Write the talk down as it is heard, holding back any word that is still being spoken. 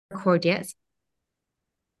record, yes.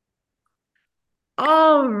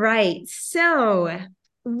 All right. So,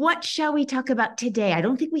 what shall we talk about today? I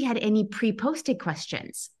don't think we had any pre-posted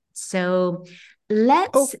questions. So,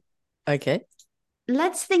 let's okay.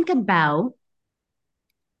 let's think about,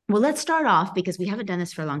 well, let's start off because we haven't done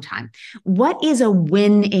this for a long time. What is a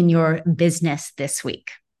win in your business this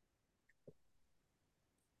week?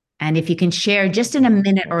 And if you can share just in a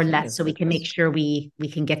minute or less so we can make sure we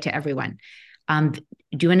can get to everyone. Do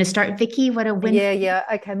you want to start, Vicky? What a win? Yeah.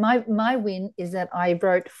 Okay. My win is that I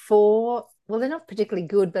wrote 4, well, they're not particularly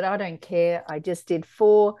good, but I don't care. I just did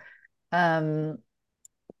 4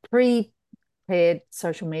 pre-prepared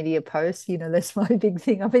social media posts. That's my big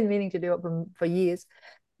thing. I've been meaning to do it for years.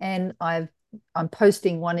 And I'm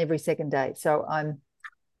posting one every second day. So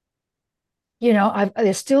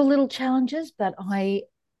there's still little challenges, but I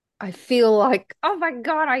feel like, oh my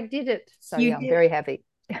God, I did it. So I'm very happy.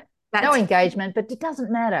 No engagement, but it doesn't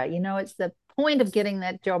matter. It's the point of getting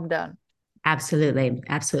that job done. Absolutely.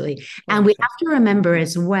 And we have to remember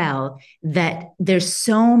as well that there's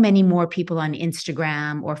so many more people on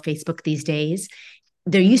Instagram or Facebook these days.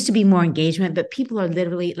 There used to be more engagement, but people are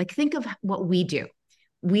literally like, think of what we do.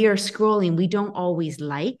 We are scrolling. We don't always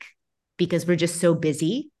like because we're just so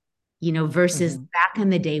busy, versus back in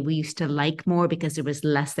the day, we used to like more because there was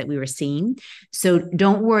less that we were seeing. So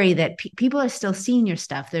don't worry that people are still seeing your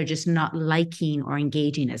stuff. They're just not liking or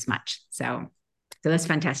engaging as much. So that's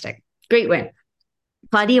fantastic. Great win.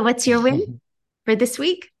 Claudia, what's your win for this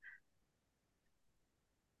week?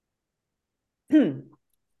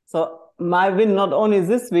 So my win not only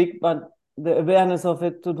this week, but the awareness of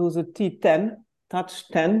it to do the T10, touch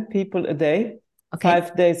 10 people a day,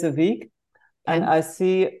 5 days a week. And I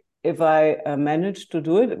see if I manage to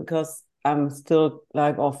do it, because I'm still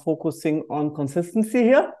focusing on consistency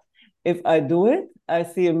here. If I do it, I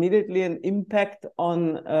see immediately an impact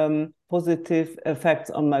on positive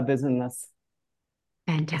effects on my business.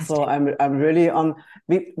 Fantastic. So I'm really on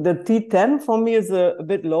the T10 for me is a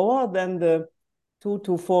bit lower than the 2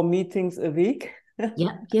 to 4 meetings a week.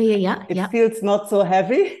 Yeah. It feels not so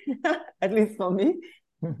heavy, at least for me.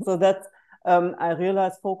 So that's I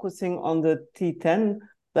realize focusing on the T10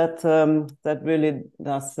 that really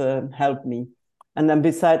does help me. And then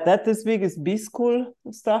beside that, this week is B School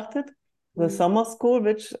started, the summer school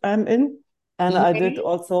which I'm in, and I did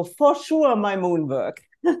also for sure my moon work.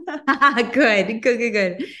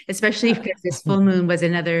 Good. Especially because this full moon was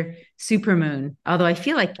another super moon. Although I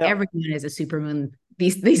feel like every moon is a super moon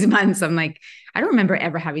these months. I'm like, I don't remember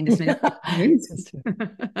ever having this many moons.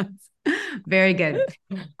 Very good.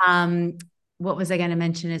 What was I going to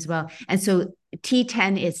mention as well? And so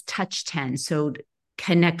T10 is touch 10. So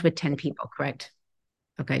connect with 10 people, correct?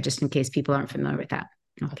 Okay, just in case people aren't familiar with that.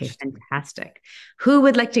 Okay, fantastic. Who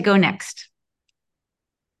would like to go next?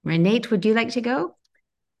 Renate, would you like to go?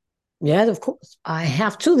 Yes, of course. I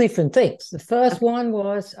have 2 different things. The first one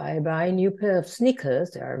was I buy a new pair of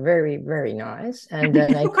sneakers. They are very, very nice. And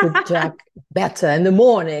then I could jog better in the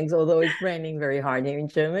mornings, although it's raining very hard here in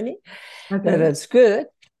Germany. Okay. That's good.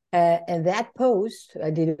 And that post, I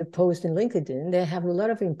did a post in LinkedIn. They have a lot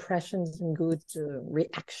of impressions and good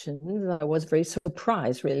reactions. I was very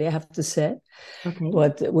surprised, really, I have to say. Okay.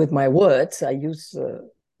 But with my words, I use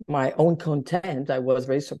my own content. I was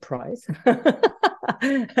very surprised.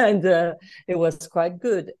 And it was quite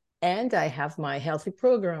good. And I have my healthy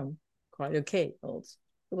program quite okay also.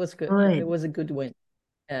 It was good. It was a good win.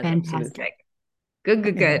 Fantastic.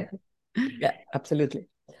 Absolutely. Good. Yeah, absolutely.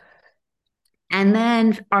 And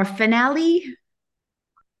then our finale,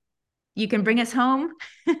 you can bring us home.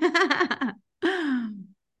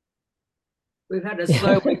 We've had a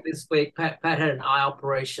slow week this week. Pat had an eye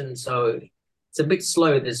operation, so it's a bit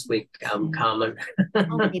slow this week, Carmen.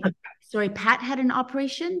 Okay. Sorry, Pat had an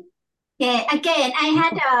operation? Yeah, again, I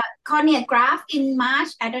had a cornea graft in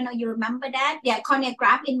March. I don't know, you remember that? Yeah, cornea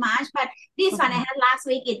graft in March, but this one I had last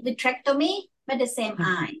week, it vitrectomy, but the same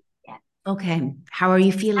eye. Yeah. Okay. How are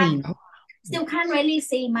you feeling? Still can't really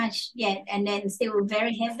see much yet, and then still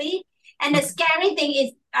very heavy. And the scary thing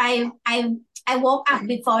is I woke up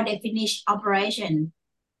before they finished operation.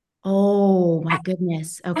 Oh my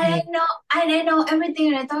goodness. Okay. I didn't know everything,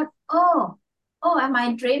 and I thought, oh, am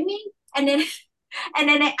I dreaming? And then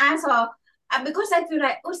I asked her, because I feel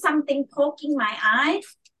like something poking my eye.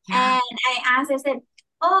 Yeah. And I said,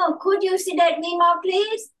 oh, could you sedate me more,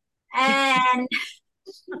 please? And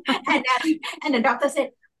and the doctor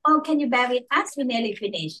said, oh, can you bear with us? We nearly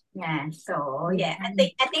finished. Yeah. So yeah, I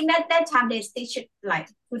think that time they should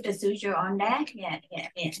put the suture on there. Yeah.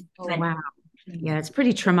 Oh, wow. Yeah, it's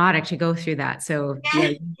pretty traumatic to go through that. So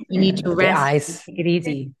yeah, you need to rest. Take it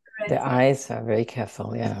easy. The eyes are very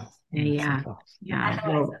careful. Yeah. Yeah.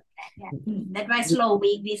 Well, that's why slow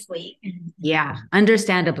week this week. Yeah,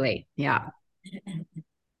 understandably. Yeah.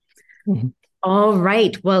 All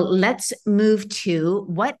right. Well, let's move to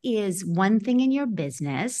what is one thing in your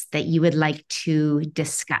business that you would like to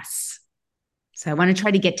discuss? So I want to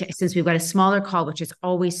try to get to, since we've got a smaller call, which is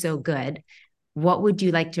always so good, what would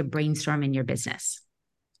you like to brainstorm in your business?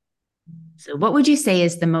 So what would you say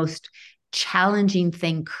is the most challenging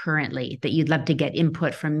thing currently that you'd love to get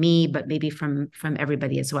input from me, but maybe from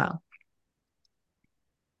everybody as well?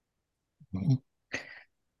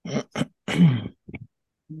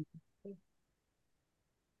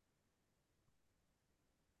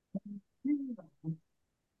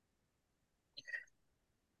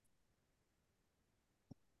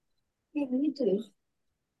 Yeah, me too.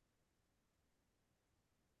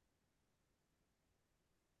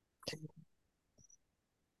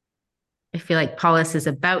 I feel like Paulus is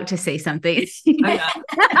about to say something. I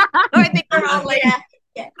think we're all like,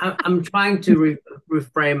 I'm trying to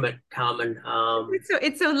reframe it, Carmen.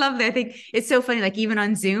 It's so lovely. I think it's so funny. Like even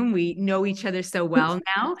on Zoom, we know each other so well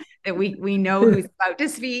now that we know who's about to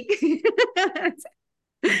speak.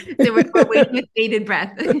 So we're waiting with bated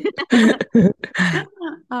breath.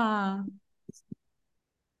 I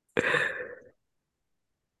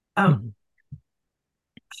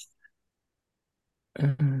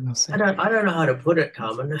don't know how to put it,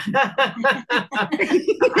 Carmen. How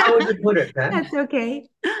would you put it, man? That's okay.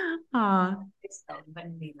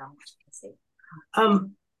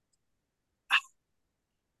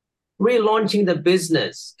 Relaunching the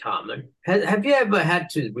business, Carmen. Have you ever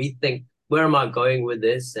had to rethink where am I going with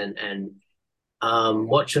this and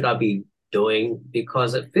what should I be doing?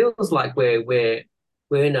 Because it feels like we're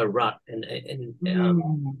in a rut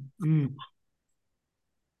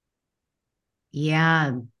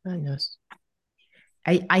Yeah. Yes.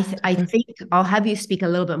 I think I'll have you speak a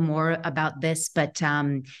little bit more about this, but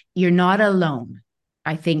you're not alone.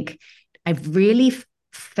 I think I've really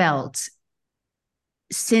felt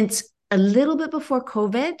since a little bit before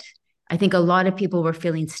COVID, I think a lot of people were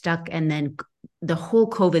feeling stuck, and then the whole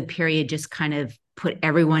COVID period just kind of put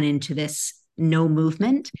everyone into this no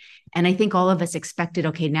movement. And I think all of us expected,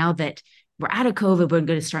 okay, now that we're out of COVID, we're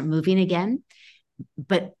going to start moving again.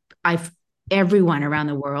 But everyone around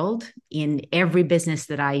the world in every business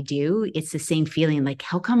that I do, it's the same feeling like,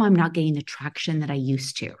 how come I'm not getting the traction that I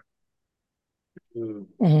used to?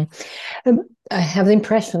 I have the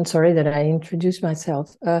impression, sorry, that I introduced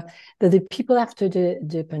myself, that the people after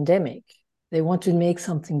the pandemic, they want to make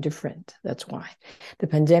something different. That's why the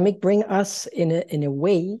pandemic bring us in a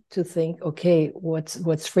way to think, okay,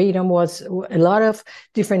 what's freedom? Was a lot of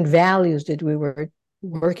different values that we were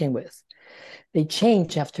working with. They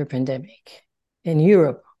changed after pandemic. In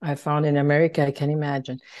Europe, I found, in America, I can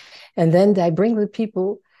imagine. And then I bring the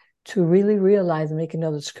people to really realize and make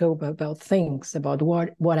another scope about things, about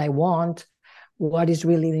what I want, what is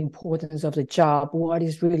really the importance of the job, what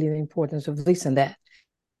is really the importance of this and that.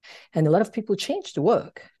 And a lot of people change the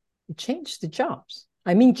work. It changed the jobs.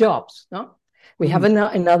 I mean jobs, no? We have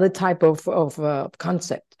another type of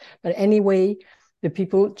concept. But anyway, the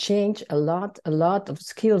people change a lot of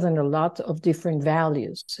skills and a lot of different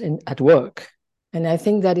values at work. And I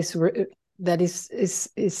think that is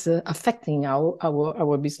affecting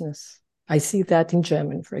our business. I see that in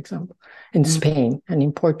Germany, for example, in Spain and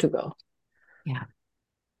in Portugal.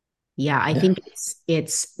 Yeah, I think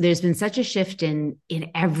it's there's been such a shift in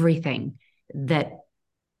everything that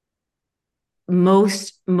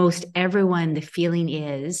most everyone, the feeling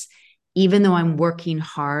is, even though I'm working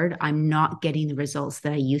hard, I'm not getting the results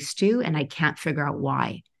that I used to, and I can't figure out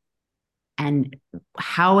why. And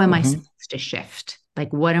how am I supposed to shift?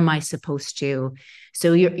 Like, what am I supposed to?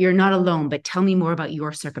 So you're not alone, but tell me more about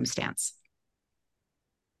your circumstance.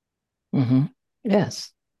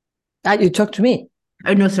 Yes. You talk to me.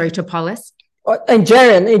 Oh, no, sorry, to Paulus. In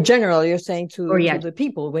general, you're saying to the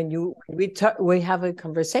people when we have a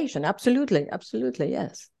conversation. Absolutely,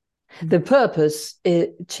 yes. The purpose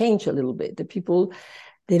changed a little bit. The people,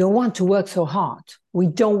 they don't want to work so hard. We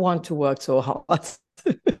don't want to work so hard.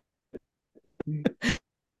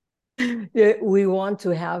 We want to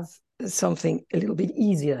have something a little bit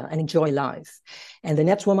easier and enjoy life. And the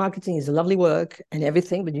network marketing is lovely work and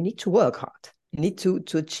everything, but you need to work hard. You need to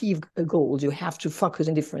achieve goals. You have to focus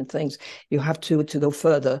on different things. You have to go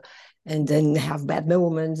further, and then have bad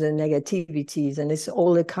moments and negativities. And it's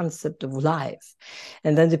all a concept of life.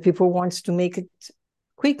 And then the people wants to make it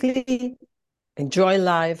quickly, enjoy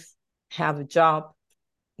life, have a job,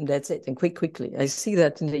 and that's it. And quickly. I see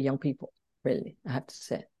that in the young people, really, I have to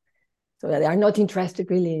say. So they are not interested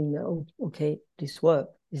really in, this work.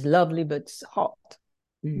 is lovely, but it's hard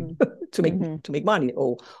to make money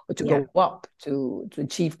or to go up, to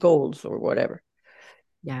achieve goals or whatever.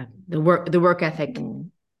 Yeah, the work ethic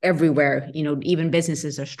everywhere, even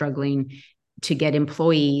businesses are struggling to get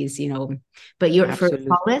employees, but for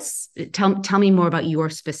Paulus, tell me more about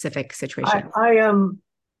your specific situation.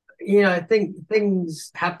 I think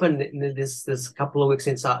things happened in this couple of weeks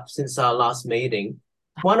since our last meeting.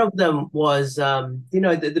 One of them was,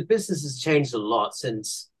 the business has changed a lot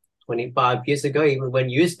since 25 years ago, even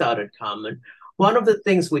when you started, Carmen. One of the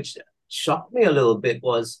things which shocked me a little bit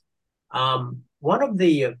was one of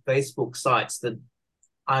the Facebook sites that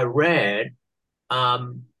I read,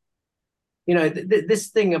 this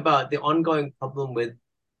thing about the ongoing problem with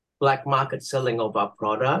black market selling of our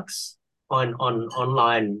products on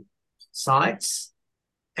online sites.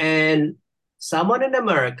 And someone in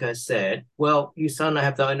America said, well, USANA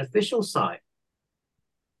have their own official site.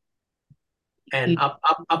 And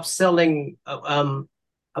upselling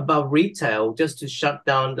above retail just to shut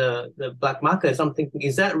down the black markets. I'm thinking,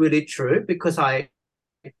 is that really true? Because I'm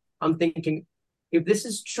thinking, if this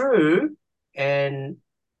is true, and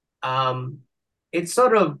it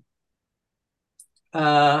sort of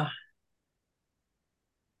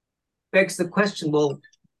begs the question, well,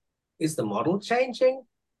 is the model changing?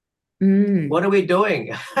 What are we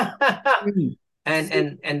doing? And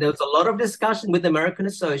there was a lot of discussion with American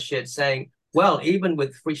associates saying, well, even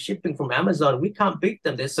with free shipping from Amazon, we can't beat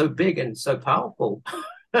them. They're so big and so powerful.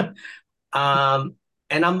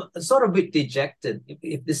 And I'm sort of a bit dejected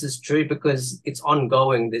if this is true, because it's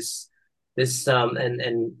ongoing.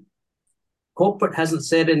 And corporate hasn't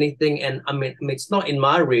said anything. And I mean, it's not in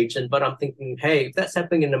my region, but I'm thinking, hey, if that's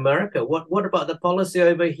happening in America, what about the policy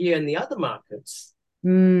over here in the other markets?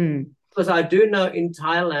 Because I do know in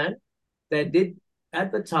Thailand, they did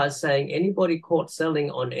advertise saying anybody caught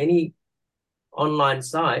selling on any online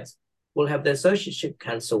sites will have their associateship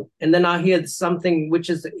cancelled. And then I hear something which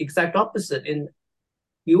is the exact opposite in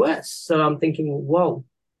US. So I'm thinking, whoa,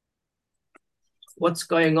 what's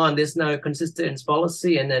going on? There's no consistent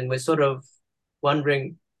policy. And then we're sort of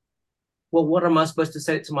wondering, well, what am I supposed to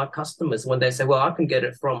say to my customers when they say, well, I can get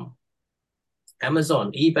it from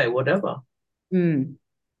Amazon, eBay, whatever.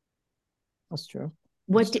 That's true.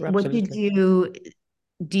 What did you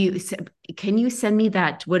do? Can you send me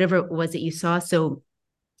that, whatever it was that you saw? So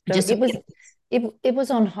just it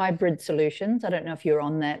was on Hybrid Solutions. I don't know if you're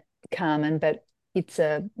on that, Carmen, but it's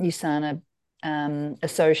a USANA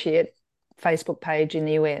associate Facebook page in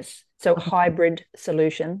the US. So Hybrid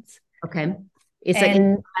Solutions. Okay. It's like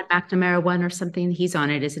McNamara one or something. He's on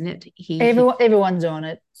it, isn't it? Everyone's on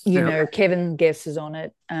it. Kevin Guess is on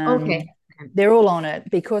it. Okay. They're all on it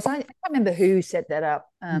because I can't remember who set that up.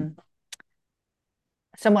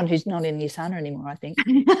 Someone who's not in USANA anymore, I think.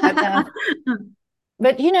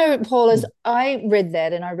 But Paula's, I read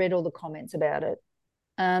that and I read all the comments about it.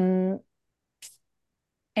 And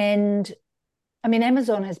I mean,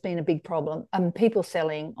 Amazon has been a big problem. People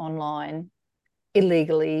selling online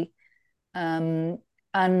illegally, unethically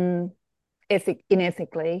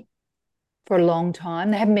for a long time.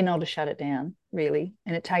 They haven't been able to shut it down, really,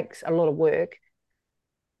 and it takes a lot of work.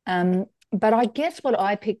 But I guess what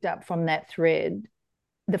I picked up from that thread,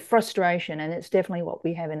 the frustration, and it's definitely what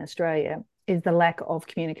we have in Australia, is the lack of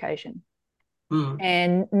communication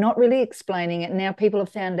and not really explaining it. Now people have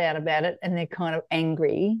found out about it and they're kind of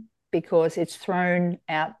angry because it's thrown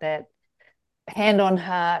out that hand on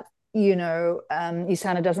heart,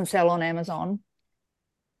 USANA doesn't sell on Amazon.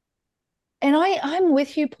 And I'm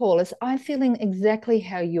with you, Paulus. I'm feeling exactly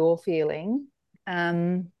how you're feeling.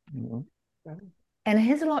 And it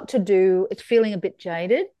has a lot to do, it's feeling a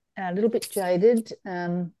little bit jaded.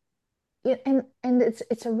 And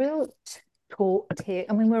it's a real talk here.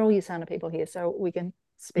 I mean, we're all USANA people here, so we can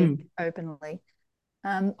speak openly.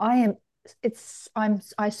 I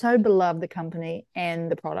so beloved the company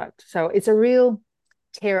and the product. So it's a real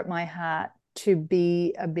tear at my heart to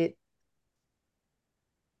be a bit,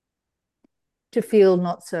 to feel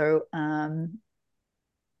not so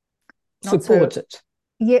supported.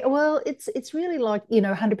 Yeah, well, it's really like,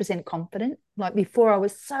 100% confident. Like before I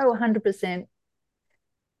was so 100%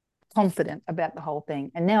 confident about the whole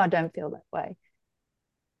thing, and now I don't feel that way.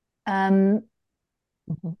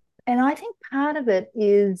 And I think part of it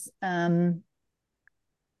is that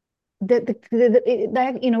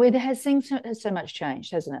it has seen so much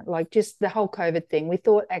change, hasn't it? Like just the whole COVID thing. We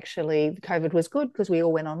thought actually COVID was good because we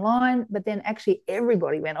all went online, but then actually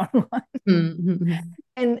everybody went online.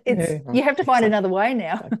 And you have to find another way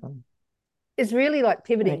now. Exactly. It's really like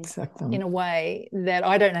pivoting in a way that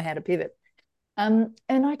I don't know how to pivot. And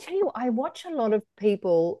I tell you, I watch a lot of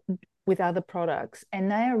people with other products,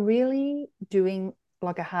 and they are really doing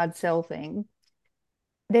like a hard sell thing.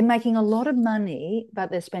 They're making a lot of money,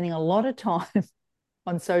 but they're spending a lot of time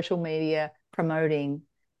on social media promoting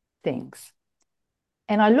things.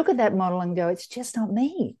 And I look at that model and go, it's just not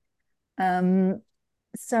me.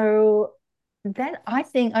 So that, I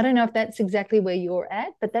think, I don't know if that's exactly where you're at,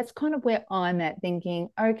 but that's kind of where I'm at, thinking,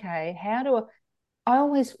 okay, how do I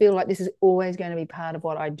always feel like this is always going to be part of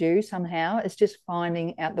what I do somehow. It's just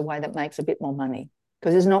finding out the way that makes a bit more money,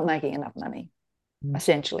 because it's not making enough money.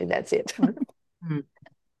 Essentially, that's it.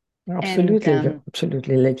 Absolutely,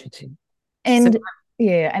 absolutely legitimate. And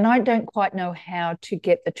yeah, and I don't quite know how to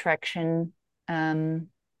get the traction.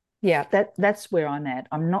 That's where I'm at.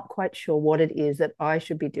 I'm not quite sure what it is that I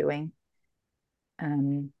should be doing,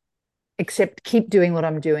 except keep doing what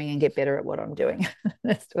I'm doing and get better at what I'm doing.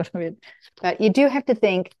 That's what I mean. But you do have to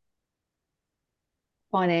think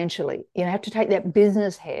financially. You have to take that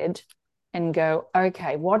business head and go,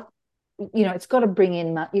 okay, what, it's got to bring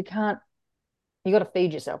in money. You got to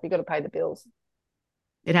feed yourself. You got to pay the bills.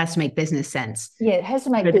 It has to make business sense. Yeah, it has to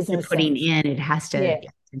make business sense. Putting in, it has to make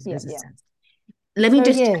business sense. Let me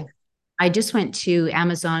I just went to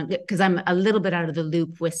Amazon because I'm a little bit out of the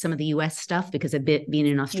loop with some of the US stuff because of being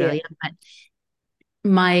in Australia. But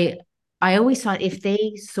I always thought if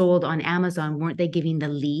they sold on Amazon, weren't they giving the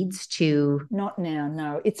leads to? Not now,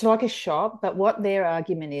 no. It's like a shop, but what their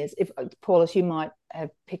argument is, if Paulus, you might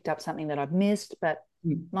have picked up something that I've missed, but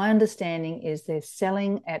my understanding is they're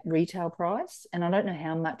selling at retail price, and I don't know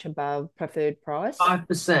how much above preferred price.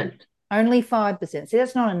 5%. Only 5%. See,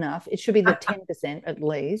 that's not enough. It should be the 10% at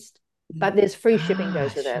least. But there's free shipping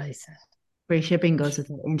goes with that. Free shipping goes with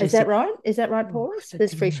it. Is that right? Is that right, Paulus?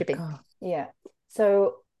 There's free shipping. Yeah.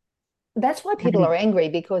 So that's why people are angry,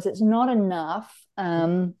 because it's not enough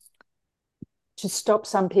to stop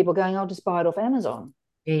some people going, I'll just buy it off Amazon.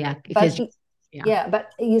 Yeah.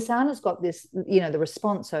 But Yasana's got this, the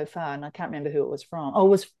response so far, and I can't remember who it was from.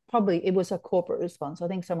 It was a corporate response. I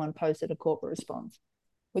think someone posted a corporate response,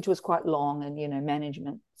 which was quite long and,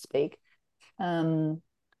 management speak.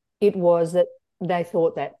 It was that they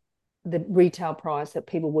thought that the retail price, that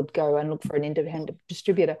people would go and look for an independent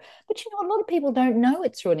distributor. But, a lot of people don't know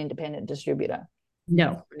it's through an independent distributor.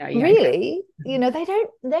 No. Really, they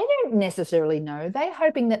don't necessarily know. They're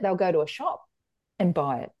hoping that they'll go to a shop and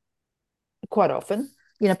buy it. Quite often,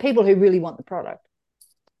 people who really want the product.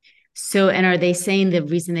 So, and are they saying the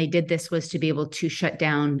reason they did this was to be able to shut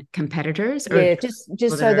down competitors? Or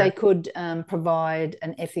just so they could provide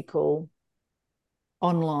an ethical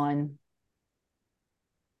online,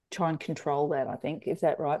 try and control that, I think. Is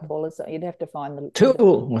that right, Paula? So you'd have to find the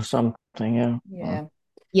tool or something, Yeah.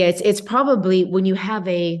 It's probably when you have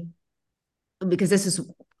because this is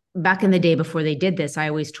back in the day before they did this, I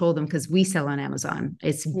always told them, because we sell on Amazon,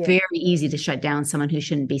 it's very easy to shut down someone who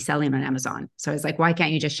shouldn't be selling on Amazon. So I was like, why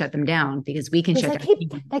can't you just shut them down? Because we can shut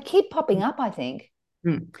down. They keep popping up, I think.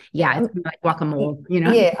 Yeah, it's like whack-a-mole,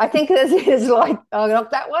 Yeah, I think it's like, oh, knock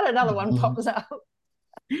that one, another one pops up.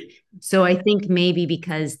 So I think maybe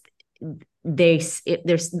because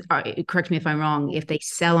correct me if I'm wrong, if they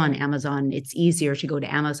sell on Amazon, it's easier to go to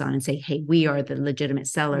Amazon and say, hey, we are the legitimate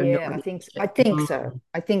seller. Yeah, I think so.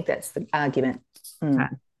 I think that's the argument. Okay.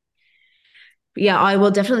 Yeah, I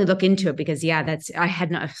will definitely look into it, because I had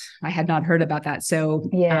not heard about that. So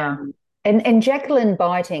and Jacqueline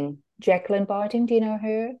Biting, do you know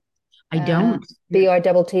her? I don't.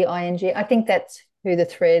 BITTING. I think that's who the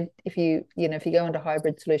thread, if you go into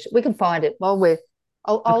Hybrid Solution, we can find it while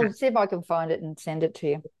I'll see if I can find it and send it to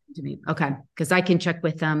you. Okay, because I can check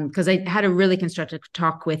with because I had a really constructive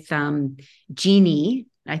talk with Jeannie.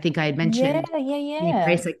 I think I had mentioned. Yeah.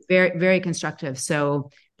 It's like very, very constructive.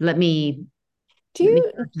 So let me.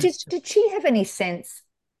 Did she have any sense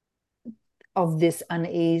of this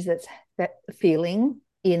unease, that feeling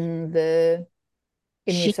in the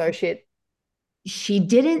associate? She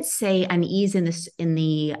didn't say unease in the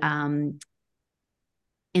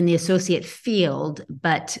associate field,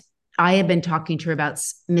 but I have been talking to her about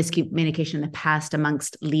miscommunication in the past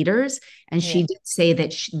amongst leaders. And she did say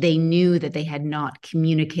that they knew that they had not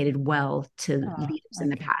communicated well to leaders in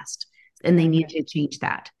the past, and they need to change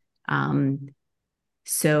that. But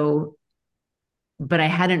I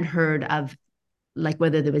hadn't heard of like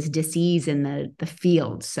whether there was disease in the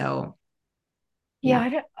field. So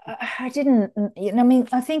I didn't,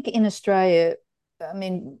 I think in Australia,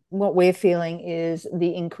 what we're feeling is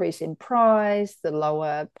the increase in price, the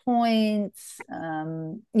lower points.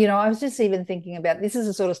 I was just even thinking about, this is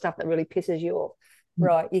the sort of stuff that really pisses you off,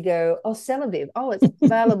 right? You go, Celaviv, it's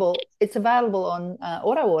available. It's available on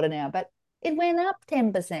auto order now, but it went up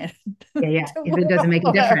 10%. Yeah. If it doesn't make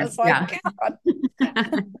a difference. Like, God.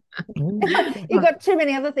 You've got too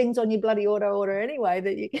many other things on your bloody auto order anyway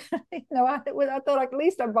that you I thought at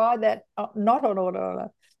least I buy that not on auto order.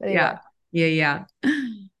 Anyway. Yeah.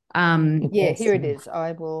 Here it is.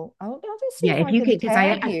 I'll just see if you could, because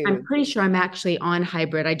I'm pretty sure I'm actually on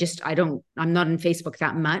hybrid. I'm not on Facebook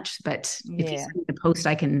that much, but if you send me the post,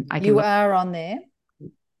 I can. You are on there.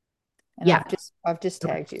 And I've just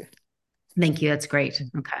tagged you. Thank you. That's great.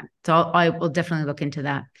 Okay. So I will definitely look into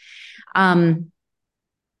that.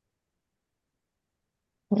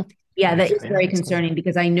 Yeah, that is very concerning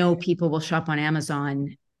because I know people will shop on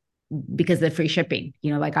Amazon because of the free shipping.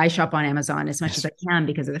 Like I shop on Amazon as much as I can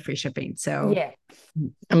because of the free shipping. So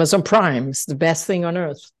Amazon Prime is the best thing on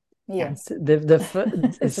earth. Yes,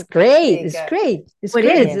 it's great. It's great. It's great.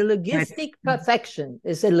 It's a logistic perfection.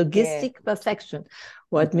 It's a logistic perfection.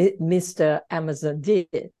 What Mr. Amazon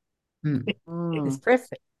did. It's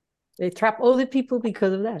perfect. They trap all the people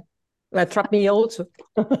because of that. That trapped me also.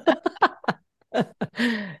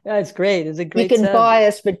 It's great. It's a great. You can buy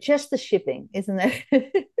us for just the shipping, isn't it?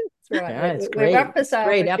 That's right. Yeah, it's great. We're up for sale.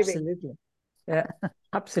 Great, absolutely. Yeah,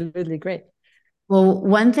 absolutely great. Well,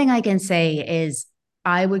 one thing I can say is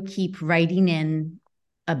I would keep writing in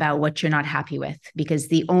about what you're not happy with, because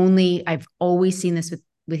I've always seen this with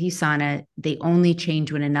USANA, they only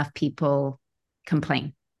change when enough people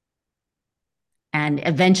complain. And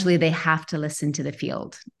eventually they have to listen to the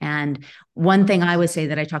field. And one thing I would say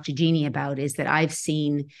that I talked to Jeannie about is that I've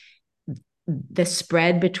seen the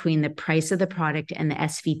spread between the price of the product and the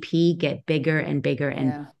SVP get bigger and bigger.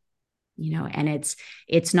 And, and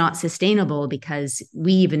it's not sustainable, because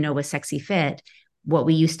we even know with Sexy Fit, what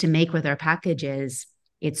we used to make with our packages,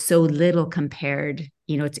 it's so little compared,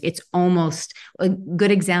 it's almost a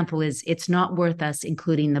good example is it's not worth us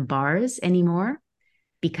including the bars anymore,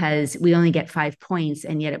 because we only get 5 points,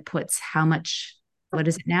 and yet it puts how much, what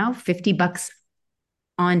is it now? $50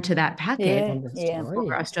 onto that package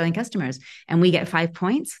for Australian customers. And we get 5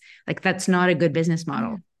 points. Like, that's not a good business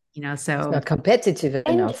model, so it's not competitive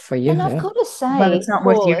enough for you. And I've got to say, but it's not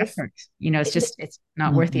worth the effort. It's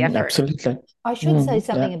not worth the effort. Absolutely. I should say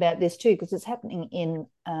something about this too, because it's happening in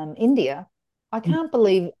India. I can't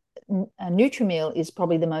believe Nutrimeal is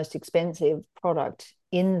probably the most expensive product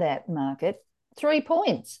in that market. 3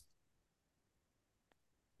 points.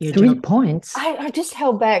 3 points. I just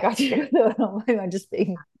held back. I just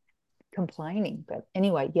been complaining, but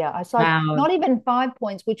anyway, I saw not even 5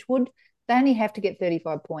 points, which they only have to get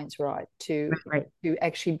 35 points to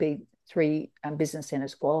actually be 3 business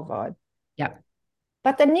centers qualified. Yeah,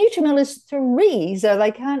 but the Nutrimeal is 3, so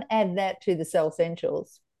they can't add that to the Cell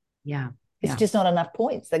Essentials. It's just not enough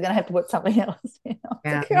points. They're going to have to put something else.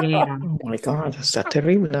 Oh my God, is that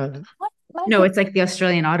terrible? No, it's like the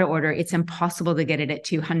Australian auto order. It's impossible to get it at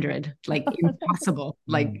 200. Like, impossible.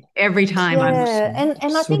 Like, every time.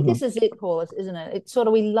 And I think this is it, Paul, isn't it? It's sort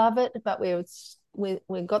of, we love it, but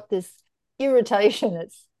we've got this irritation.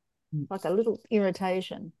 It's like a little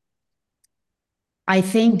irritation. I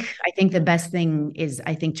think the best thing is,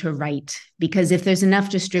 to write, because if there's enough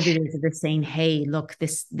distributors that are saying, hey, look,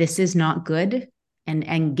 this is not good,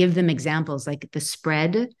 and give them examples, like the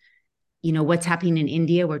spread, what's happening in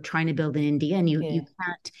India, we're trying to build in India, and you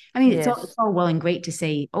can't, it's all well and great to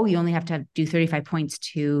say, oh, you only have to do 35 points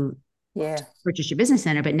to purchase your business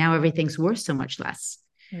center, but now everything's worth so much less.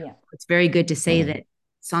 It's very good to say that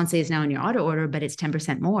Sanse is now in your auto order, but it's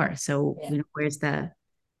 10% more. So where's the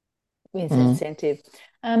incentive?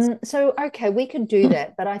 So okay, we could do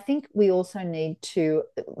that, but I think we also need to,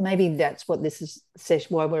 maybe that's what this is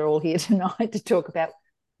why we're all here tonight, to talk about.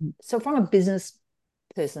 So from a business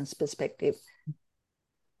person's perspective,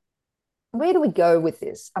 where do we go with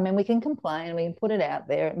this? We can complain, we can put it out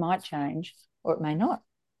there, it might change or it may not.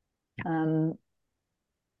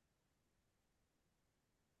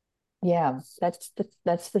 That's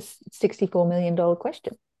the $64 million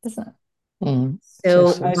question, isn't it? So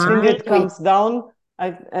I think it comes down,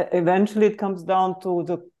 eventually it comes down to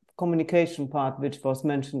the communication part, which was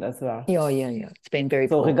mentioned as well. It's been very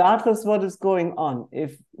so important. Regardless what is going on,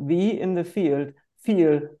 if we in the field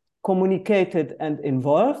feel communicated and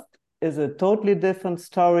involved, is a totally different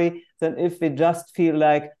story than if we just feel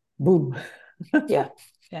like boom. Yeah,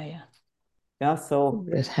 so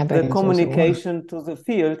the communication to the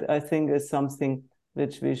field, I think, is something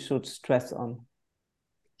which we should stress on.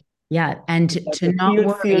 And to not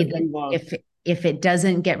worry that if it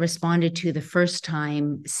doesn't get responded to the first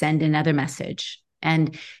time, send another message.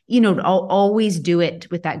 And, always do it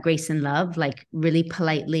with that grace and love, like really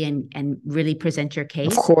politely and really present your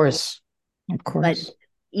case. Of course. But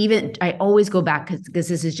even I always go back because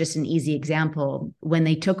this is just an easy example. When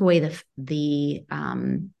they took away the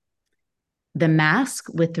mask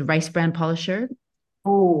with the rice bran polisher.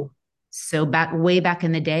 Oh, so way back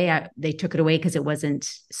in the day, they took it away because it wasn't.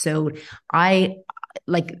 So I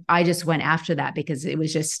just went after that because it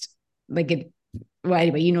was just like it. Well,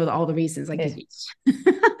 anyway, you know all the reasons. Like,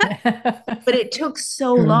 but it took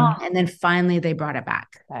so long, and then finally they brought it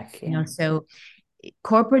back. So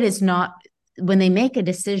corporate is not. When they make a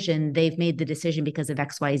decision, they've made the decision because of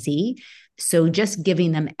XYZ. So just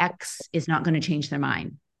giving them X is not going to change their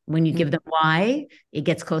mind. When you give them Y, it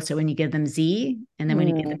gets closer. When you give them Z, and then when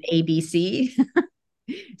you give them A, B, C.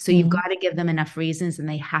 So you've got to give them enough reasons, and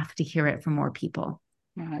they have to hear it from more people.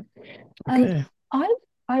 Right. Okay.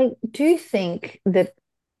 I do think that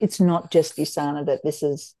it's not just USANA that this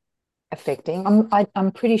is affecting.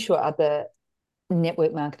 I'm pretty sure other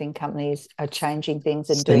network marketing companies are changing things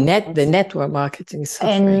and doing the network marketing is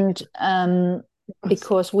suffering. And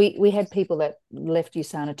because we had people that left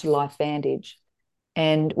USANA to LifeVantage,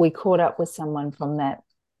 and we caught up with someone from that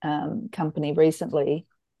company recently,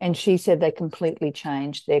 and she said they completely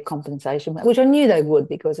changed their compensation, which I knew they would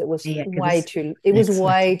because it was way too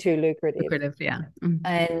lucrative. Yeah.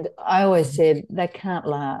 And I always said that can't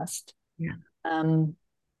last. Yeah.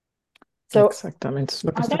 So I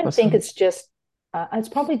don't think it's just it's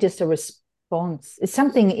probably just a response. It's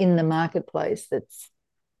something in the marketplace that's,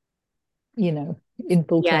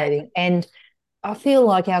 infiltrating. Yeah. And I feel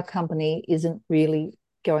like our company isn't really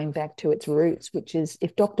going back to its roots, which is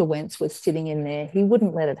if Dr. Wentz was sitting in there, he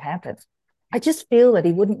wouldn't let it happen. I just feel that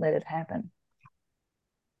he wouldn't let it happen.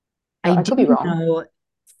 I could be wrong. Know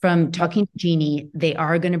from talking to Jeannie, they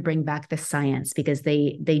are going to bring back the science because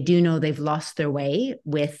they do know they've lost their way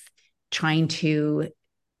with trying to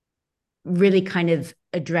really kind of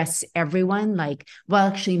address everyone,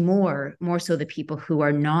 actually more so the people who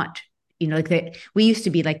are not, we used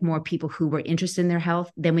to be like more people who were interested in their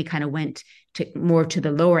health. Then we kind of went to more to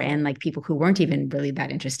the lower end, like people who weren't even really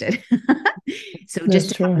that interested. So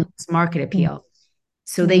just to have this market appeal.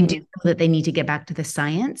 So they do know that they need to get back to the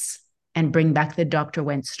science and bring back the Dr.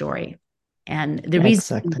 Wentz story. And the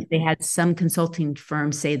reason they had some consulting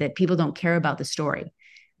firms say that people don't care about the story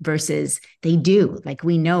versus they do. Like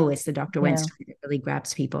we know it's the Dr. Wentz story that really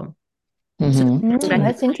grabs people. So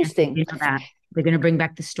that's interesting. You know that. They're going to bring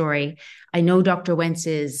back the story. I know Dr. Wentz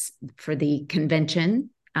is for the convention.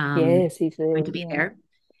 Yes, he's going to be there.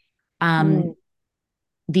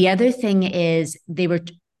 The other thing is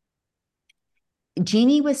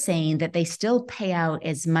Jeannie was saying that they still pay out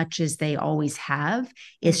as much as they always have.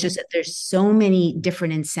 It's just that there's so many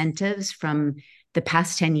different incentives from the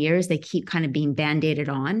past 10 years. They keep kind of being band-aided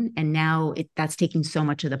on. And now that's taking so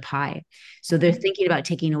much of the pie. So they're thinking about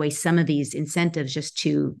taking away some of these incentives just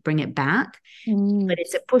to bring it back. But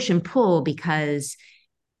it's a push and pull because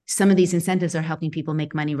some of these incentives are helping people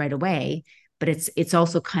make money right away. But it's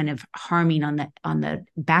also kind of harming on the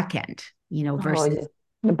back end, versus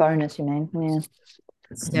the bonus, you mean? Yeah.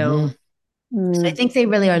 So I think they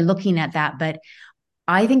really are looking at that. But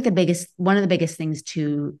I think one of the biggest things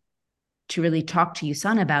to really talk to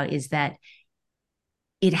USANA about is that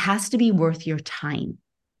it has to be worth your time.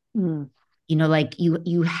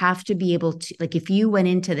 You have to be able to, if you went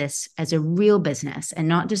into this as a real business and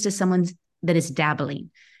not just as someone that is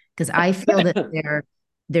dabbling, because I feel that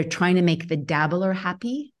they're trying to make the dabbler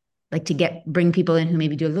happy, to bring people in who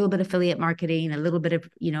maybe do a little bit of affiliate marketing, a little bit of,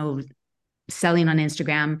 selling on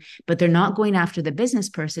Instagram, but they're not going after the business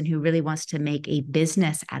person who really wants to make a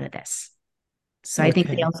business out of this. So I think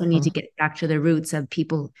they also need to get back to the roots of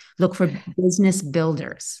people, look for business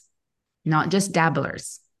builders, not just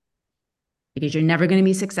dabblers, because you're never going to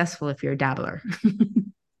be successful if you're a dabbler.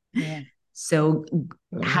 So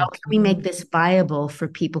how can we make this viable for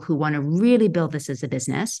people who want to really build this as a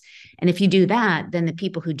business? And if you do that, then the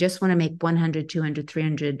people who just want to make 100, 200,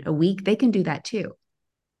 300 a week, they can do that too.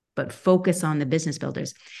 But focus on the business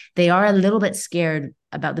builders. They are a little bit scared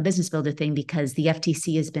about the business builder thing because the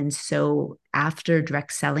FTC has been so after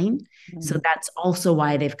direct selling. So that's also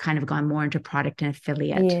why they've kind of gone more into product and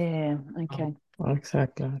affiliate. Yeah, okay.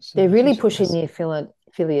 Exactly. So they're really pushing the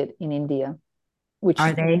affiliate in India, which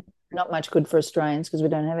are they? Not much good for Australians because we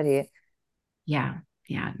don't have it here. Yeah.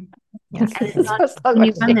 When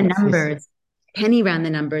you run the numbers, Penny ran the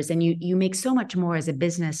numbers, and you make so much more as a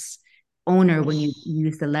business owner when you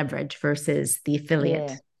use the leverage versus the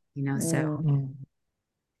affiliate.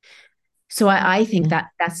 So I think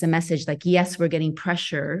that's the message. Yes, we're getting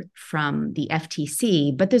pressure from the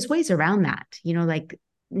FTC, but there's ways around that.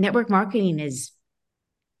 Network marketing is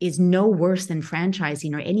no worse than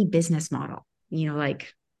franchising or any business model.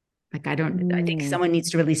 Like, I think someone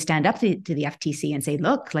needs to really stand up to the FTC and say,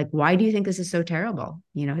 look, like, why do you think this is so terrible?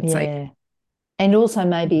 You know, it's like. And also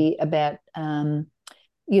maybe about,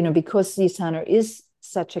 you know, because Usana is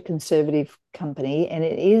such a conservative company and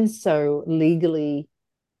it is so legally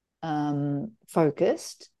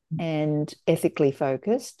focused and ethically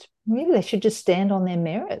focused, maybe they should just stand on their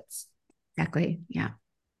merits. Exactly. Yeah.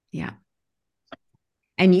 Yeah.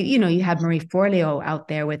 And you know, you have Marie Forleo out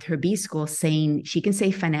there with her B school saying she can say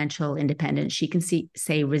financial independence, she can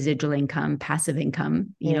say residual income, passive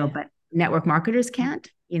income, you know, but network marketers can't,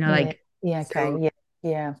 you know, like. Yeah. Okay. So,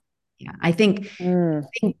 yeah. I think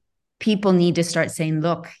people need to start saying,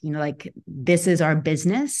 look, you know, like, this is our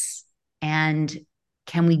business, and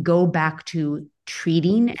can we go back to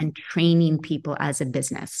treating and training people as a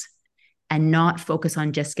business and not focus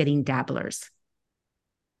on just getting dabblers?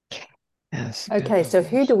 Yes. Okay, so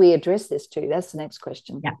who do we address this to? That's the next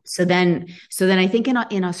question. Yeah. So then I think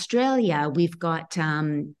in Australia we've got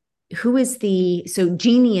who is so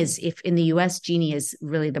Jeannie is, if in the US, Jeannie is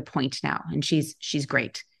really the point now, and she's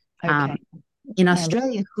great. Okay. In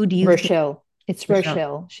Australia, who do you Rochelle? Think? It's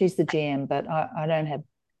Rochelle. She's the GM, but I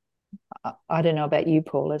don't know about you,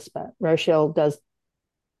 Paulus, but Rochelle does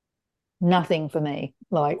nothing for me.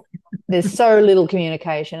 Like, there's so little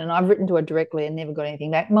communication, and I've written to her directly and never got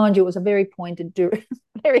anything back. Mind you, it was a very pointed,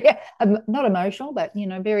 very not emotional, but, you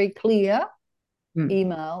know, very clear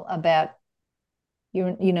email about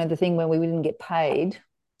you know, the thing when we didn't get paid,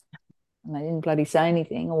 and they didn't bloody say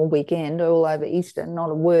anything all weekend, all over Easter, not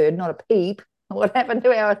a word, not a peep. What happened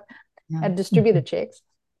to our distributor checks?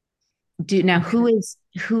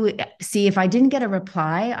 See, if I didn't get a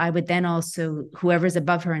reply, I would then also, whoever's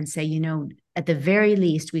above her, and say, you know, at the very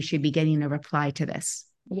least, we should be getting a reply to this.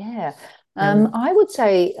 Yeah. I would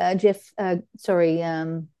say, Dave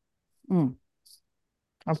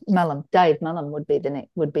Mullen would be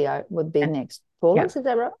next. Paulus, is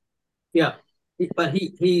that right? Yeah, but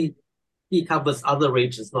he covers other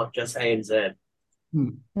regions, not just ANZ.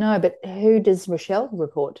 No, but who does Rochelle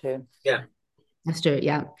report to? Yeah. That's true,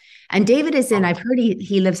 yeah. And David is I've heard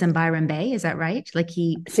he lives in Byron Bay, is that right? Like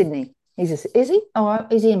Sydney. Is he? Oh,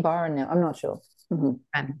 is he in Byron now? I'm not sure.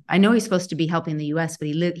 I know he's supposed to be helping the US, but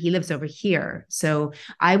he lives over here. So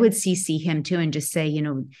I would CC him too and just say, you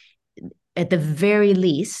know, at the very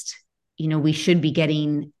least, you know, we should be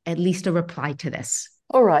getting at least a reply to this.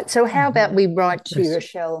 All right. So how about we write to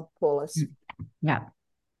Rochelle, Paulus? Yeah.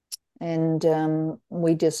 And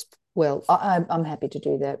we just, I'm happy to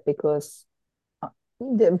do that because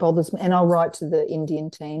that bothers me. And I'll write to the Indian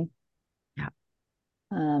team. Yeah.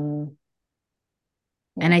 And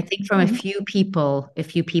I think from a few people,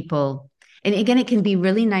 and again, it can be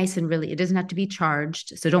really nice and really, it doesn't have to be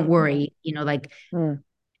charged. So don't worry, you know, like,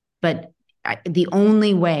 but the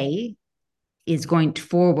only way is going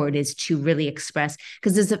forward is to really express,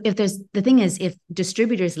 because the thing is, if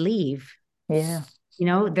distributors leave, you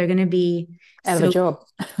know, they're going to be out of a job.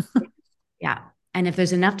 Yeah. And if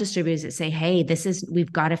there's enough distributors that say, hey,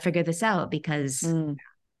 we've got to figure this out, because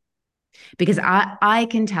I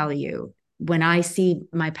can tell you, when I see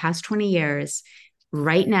my past 20 years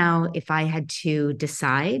right now, if I had to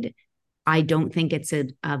decide, I don't think it's a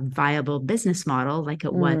viable business model like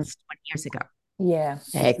it was 20 years ago. Yeah,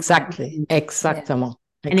 exactly. Exactement.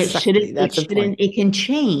 And it can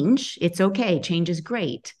change. It's okay. Change is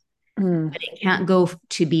great. But it can't go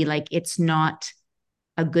to be like, it's not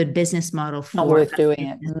a good business model for not worth doing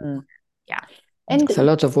it. Yeah. And it's a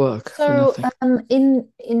lot of work. So in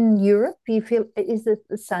Europe, do you feel, is it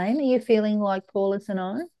the same? Are you feeling like Paulus and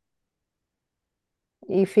I? Are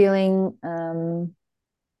you feeling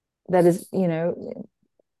that is, you know,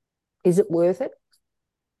 is it worth it?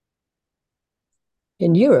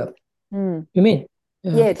 In Europe? You mean?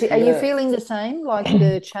 Yeah. Are you feeling the same, like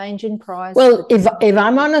the change in price? Well, if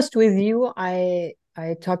I'm honest with you, I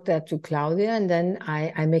talked that to Claudia, and then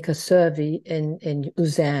I make a survey in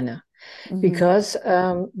Usana, because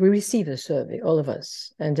we receive a survey, all of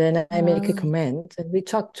us, and then I make a comment, and we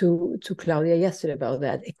talked to Claudia yesterday about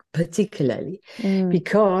that, particularly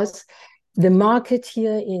because the market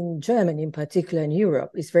here in Germany, in particular in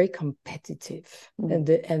Europe, is very competitive, and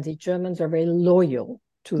the Germans are very loyal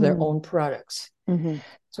to their own products, to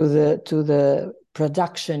the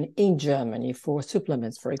production in Germany for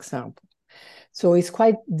supplements, for example. So it's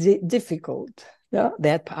quite difficult.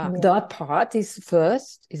 That part is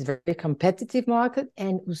very competitive market,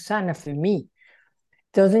 and Usana for me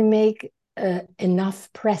doesn't make enough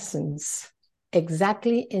presence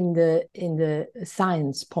exactly in the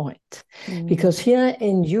science point, because here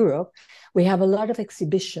in Europe we have a lot of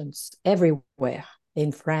exhibitions everywhere.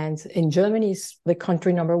 In France, in Germany is the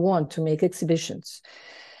country number 1 to make exhibitions.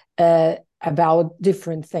 about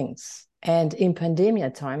different things. And in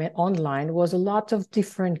pandemic time and online was a lot of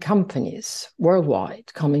different companies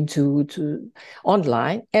worldwide coming to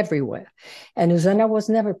online everywhere. And Usana was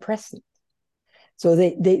never present. So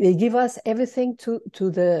they give us everything to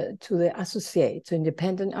the associate, to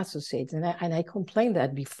independent associates. And I complained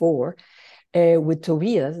that before with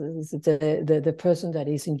Tobias, the person that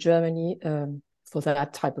is in Germany for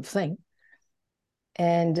that type of thing.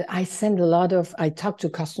 And I talk to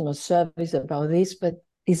customer service about this, but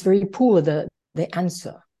it's very poor, the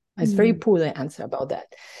answer. It's very poor, the answer about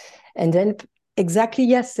that. And then exactly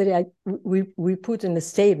yesterday, we put in a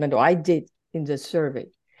statement, or I did in the survey,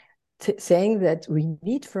 saying that we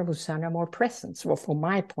need from Usana more presence, or from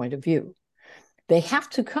my point of view. They have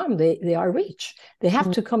to come, they are rich. They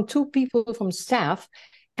have to come, 2 people from staff,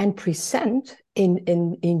 and present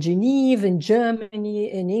in Geneva, in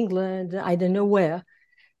Germany, in England, I don't know where,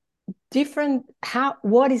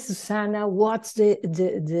 what is Usana, what's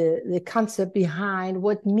the concept behind,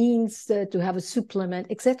 what means to have a supplement,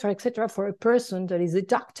 etc., for a person that is a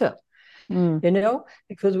doctor,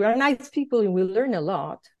 because we are nice people and we learn a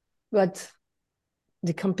lot, but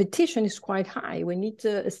the competition is quite high. We need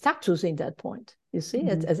a status in that point, you see.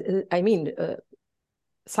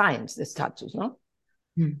 Science, the status, no?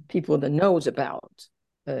 People that knows about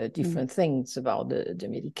different things about the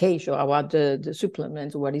medication, about the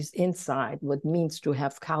supplements, what is inside, what means to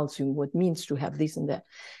have calcium, what means to have this and that.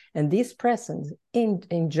 And this presence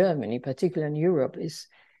in Germany, particularly in Europe, is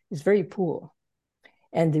very poor.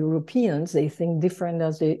 And the Europeans, they think different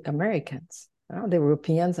as the Americans. The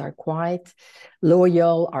Europeans are quite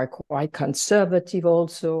loyal, are quite conservative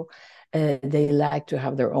also. They like to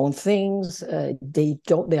have their own things. They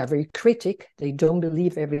are very critic. They don't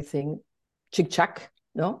believe everything chick-chack,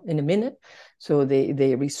 in a minute. So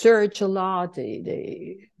they research a lot.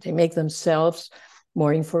 They make themselves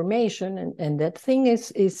more information, and that thing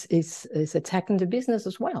is attacking the business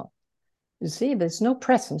as well. You see, there's no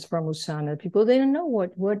presence from Usana. People, they don't know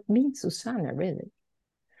what means Usana really.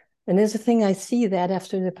 And there's a thing I see that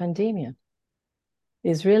after the pandemic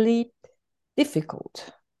is really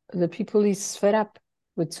difficult. The people is fed up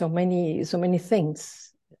with so many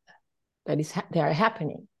things that are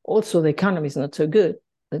happening. Also, the economy is not so good.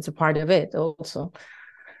 That's a part of it also.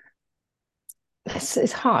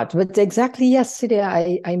 It's hard. But exactly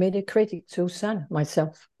yesterday, I made a critic to Usana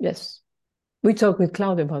myself. Yes. We talked with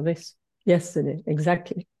Claudia about this yesterday.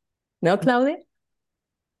 Exactly. No, Claudia?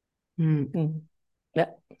 Yeah.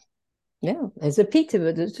 Yeah, it's a pity,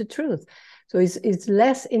 but it's the truth. So it's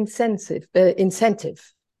less incentive,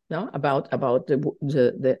 about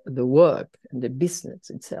the work and the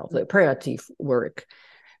business itself. The operative work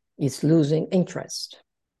is losing interest.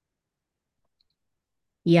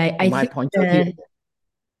 Yeah, I think point of view.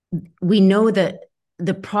 We know that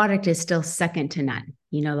the product is still second to none.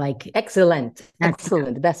 Excellent,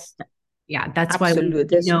 best. Yeah, that's absolute. Why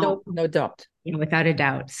there's no doubt. Without a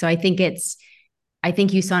doubt. So I think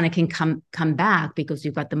Usana can come back because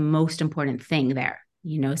we've got the most important thing there,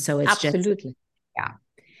 so it's absolutely. Yeah.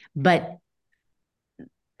 But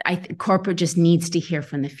corporate just needs to hear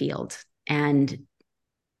from the field and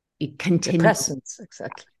continue. The presence,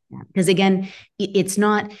 exactly. Because again, it's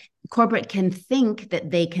not, corporate can think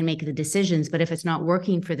that they can make the decisions, but if it's not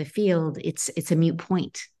working for the field, it's a moot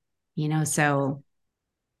point, so.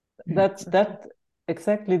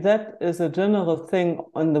 Exactly, that is a general thing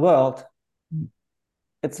in the world.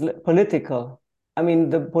 It's political. I mean,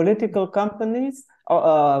 the political companies,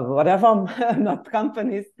 or whatever, not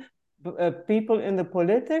companies, people in the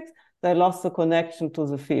politics, they lost the connection to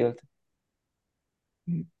the field.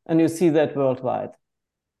 And you see that worldwide.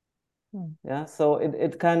 Yeah, so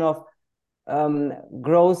it kind of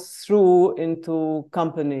grows through into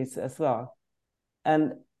companies as well.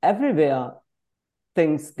 And everywhere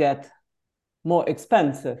things get more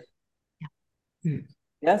expensive.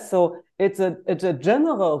 Yeah, so it's a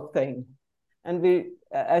general thing, and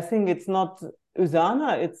I think it's not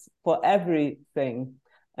Usana, it's for everything.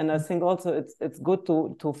 And I think also it's good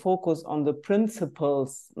to focus on the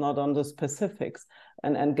principles, not on the specifics,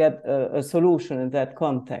 and get a solution in that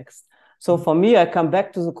context. So for me, I come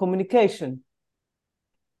back to the communication,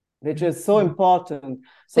 which is so important.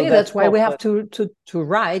 So that's why we have to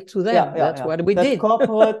write to them. That's what we did.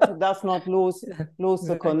 Corporate does not lose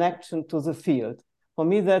the connection to the field. For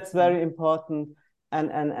me, that's very important,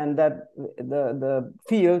 and that the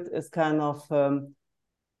field is kind of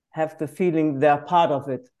have the feeling they're part of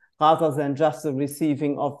it, rather than just the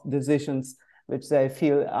receiving of decisions which they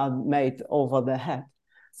feel are made over their head.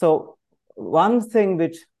 So one thing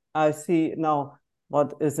which I see now,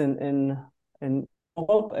 what is in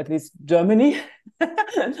Europe, at least Germany,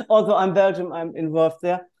 although I'm Belgium, I'm involved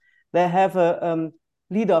there, they have a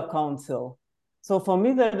leader council. So for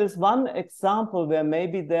me, that is one example where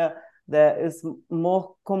maybe there is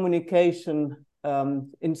more communication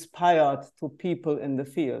inspired to people in the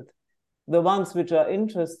field. The ones which are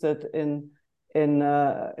interested in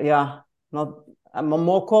not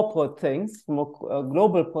more corporate things, more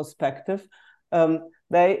global perspective,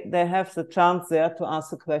 they have the chance there to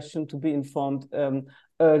ask a question, to be informed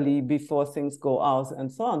early before things go out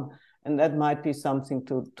and so on. And that might be something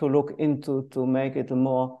to look into, to make it a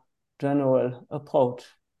more general approach,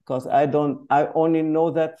 because I only know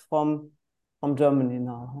that from Germany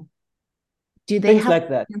now. Do they things have like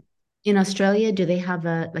that in Australia? Do they have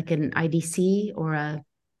an IDC or a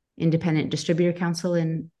independent distributor council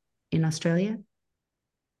in Australia?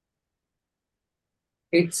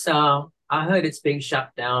 It's I heard it's being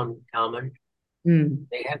shut down, Carmen.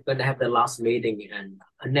 They have going to have the last meeting, and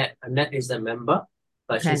Annette is a member,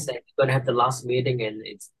 but she said they're going to have the last meeting, and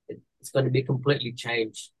it's going to be completely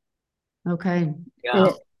changed. Okay.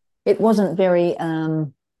 Yeah. It wasn't very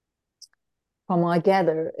from I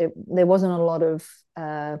gather, there wasn't a lot of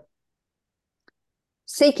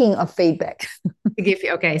seeking of feedback.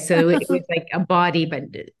 Okay, so it was like a body, but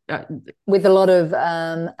with a lot of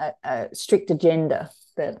a strict agenda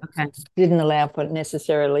that didn't allow for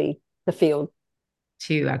necessarily the field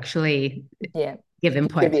to actually give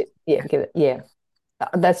input.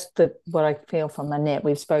 That's what I feel from the net.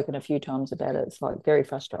 We've spoken a few times about it. It's like very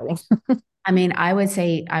frustrating. I mean, I would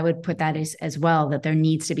say I would put that as well, that there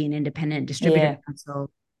needs to be an independent distributor council,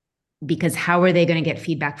 because how are they going to get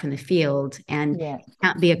feedback from the field? And it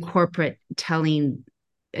can't be a corporate telling.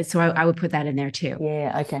 So I would put that in there too.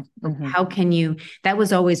 Yeah. Okay. Mm-hmm. How can you? That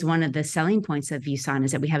was always one of the selling points of USANA,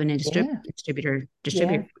 is that we have an distributor,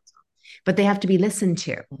 but they have to be listened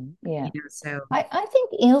to. Yeah. So I think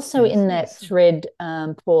also in that thread,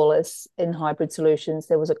 Paulus, in Hybrid Solutions,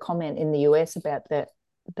 there was a comment in the US about that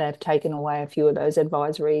they've taken away a few of those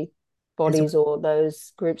advisory bodies or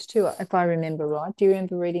those groups too, if I remember right. Do you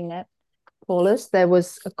remember reading that, Paulus? There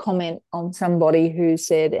was a comment on somebody who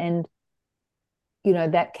said, and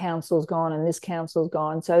that council's gone and this council's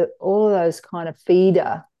gone. So all of those kind of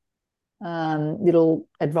feeder little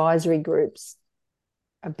advisory groups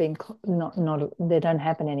have been not they don't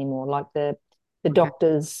happen anymore, like the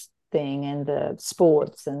doctors thing and the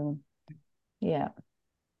sports and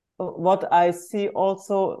What I see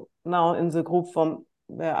also now in the group from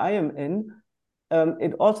where I am in,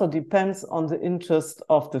 it also depends on the interest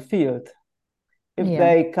of the field. If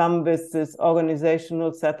they come with this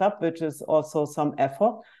organizational setup, which is also some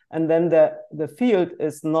effort, and then the field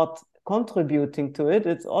is not contributing to it,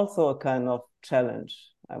 it's also a kind of challenge,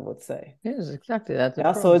 I would say. Yes, exactly.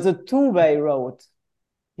 That's so it's a two-way road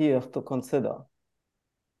here to consider.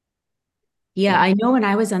 Yeah, I know when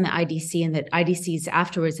I was on the IDC, and that IDCs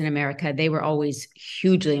afterwards in America, they were always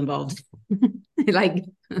hugely involved.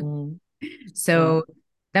 So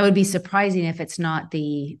that would be surprising if it's not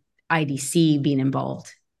the IDC being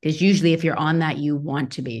involved, because usually if you're on that, you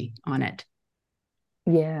want to be on it.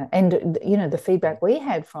 Yeah, and the feedback we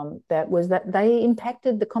had from that was that they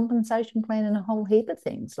impacted the compensation plan and a whole heap of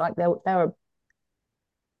things. Like they were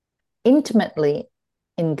intimately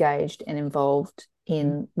engaged and involved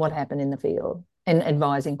in what happened in the field and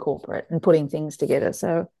advising corporate and putting things together.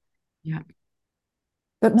 So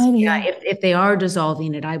but maybe if they are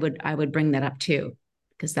dissolving it, I would bring that up too,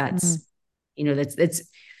 because that's it's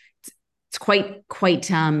quite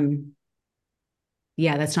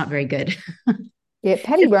that's not very good.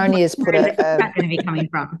 Patty Roney has put that's not going to be coming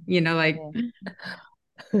from,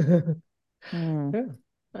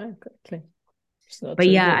 exactly. But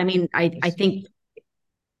I mean, I think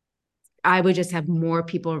I would just have more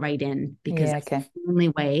people write in, because that's the only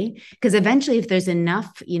way. Because eventually, if there's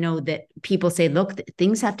enough, that people say, look,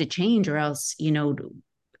 things have to change, or else,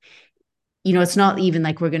 it's not even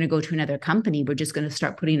like we're going to go to another company. We're just going to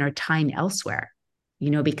start putting our time elsewhere,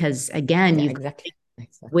 because again, exactly.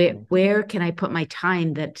 Where can I put my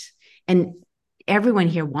time and everyone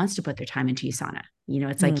here wants to put their time into USANA.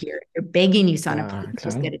 It's like you're begging USANA, please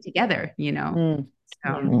just get it together,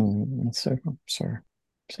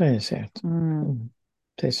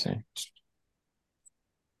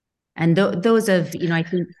 And those of, I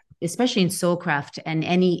think, especially in Soulcraft and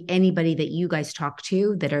anybody that you guys talk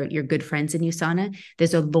to that are your good friends in USANA,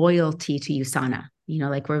 there's a loyalty to USANA,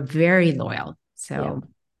 like we're very loyal. So,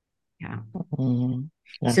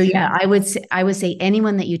 So I would say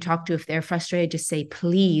anyone that you talk to, if they're frustrated, just say,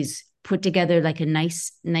 please put together like a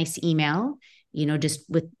nice email, just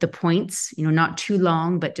with the points, not too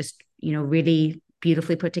long, but just, really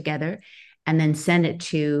beautifully put together. and then send it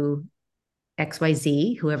to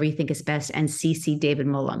XYZ, whoever you think is best, and CC David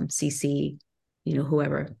Mullum, CC,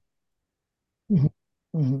 whoever.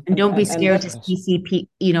 And don't be scared to CC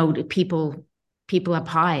people up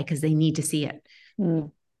high, because they need to see it.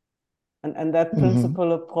 And that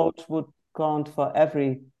principal approach would count for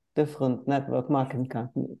every different network marketing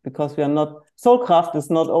company, because we are not, SCYWT is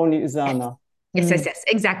not only Usana. Yes,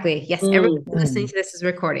 exactly. Yes, everyone listening to this is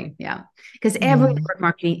recording. Yeah, because every network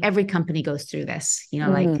marketing, every company goes through this.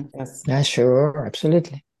 Yes, yeah, sure,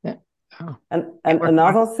 absolutely. Yeah. Oh. And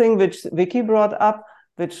another thing which Vicky brought up,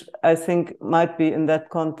 which I think might be in that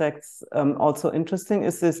context also interesting,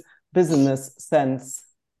 is this business sense.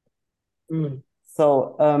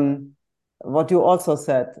 So what you also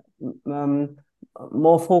said,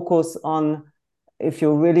 more focus on if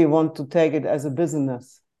you really want to take it as a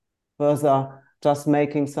business versus just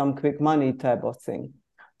making some quick money type of thing.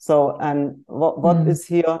 So, and what is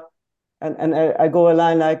here, and I go a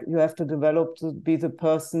line like, you have to develop to be the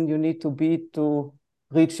person you need to be to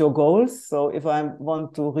reach your goals. So if I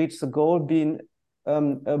want to reach the goal, being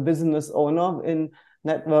a business owner in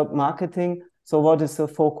network marketing, so what is the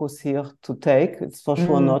focus here to take? It's for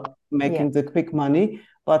sure not making the quick money,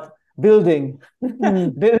 but building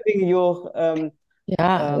your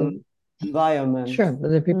environment. Sure, but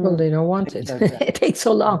the people, they don't want it. It takes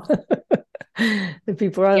so long. The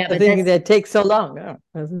people are thinking that it takes so long.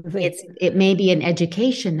 It may be an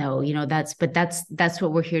education, though. That's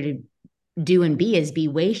what we're here to do and be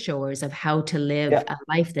way showers of how to live a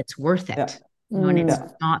life that's worth it. And it's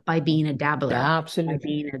not by being a dabbler, absolutely, by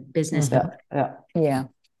being a business. Yeah.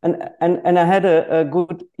 And I had a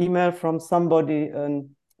good email from somebody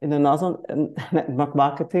in another network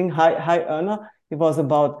marketing, high earner. It was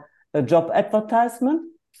about a job advertisement.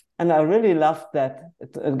 And I really loved that.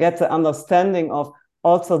 It gets an understanding of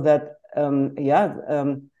also that, I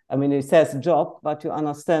mean, it says job, but you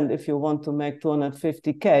understand if you want to make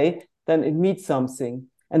 250K, then it means something.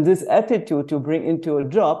 And this attitude you bring into a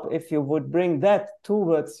job, if you would bring that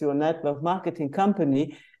towards your network marketing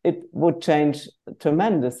company, it would change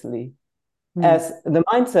tremendously. As the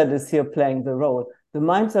mindset is here playing the role. The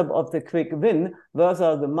mindset of the quick win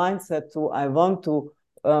versus the mindset to, I want to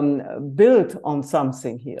build on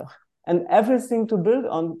something here. And everything to build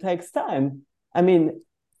on takes time. I mean,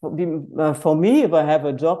 for me, if I have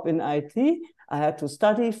a job in IT, I had to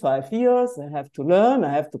study 5 years, I have to learn,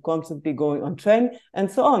 I have to constantly go on training and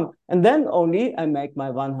so on. And then only I make my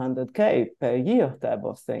 100K per year type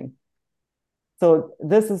of thing. So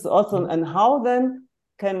this is also, and how then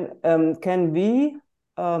can we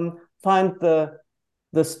find the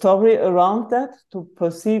story around that to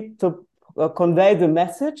perceive, to convey the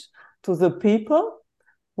message to the people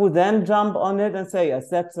who then jump on it and say, yes,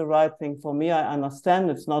 that's the right thing for me. I understand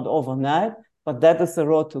it's not overnight, but that is the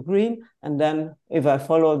road to green. And then if I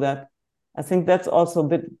follow that, I think that's also a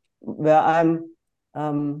bit where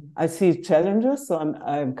I see challenges. So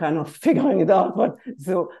I'm kind of figuring it out, but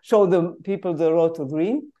so show the people the road to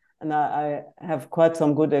green. And I have quite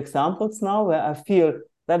some good examples now where I feel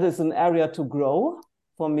that is an area to grow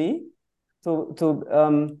for me,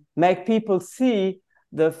 to make people see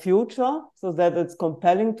the future so that it's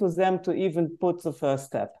compelling to them to even put the first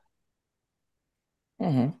step.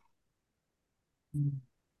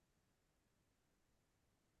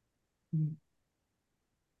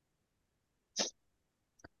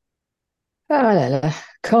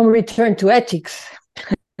 Come return to ethics.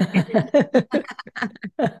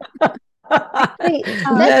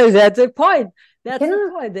 No, that's a point. That's the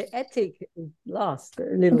point. The ethic is lost a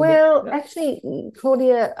little bit. Well, actually,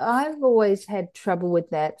 Claudia, I've always had trouble with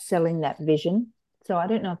that, selling that vision. So I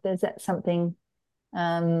don't know if there's something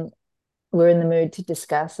we're in the mood to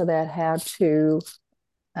discuss about how to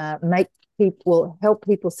help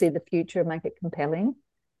people see the future, make it compelling.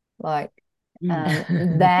 Like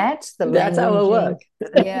that's our work.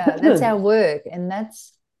 Yeah, that's our work. And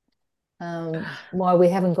that's why we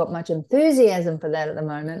haven't got much enthusiasm for that at the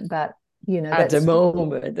moment, but at the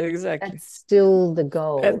moment, exactly, that's still the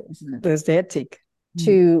goal, isn't it? There's the ethic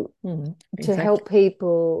to help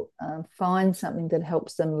people find something that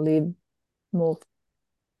helps them live more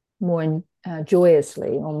joyously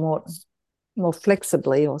or more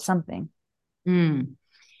flexibly or something. And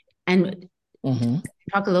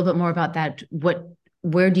talk a little bit more about that.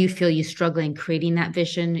 Where do you feel you struggle in creating that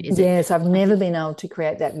vision? I've never been able to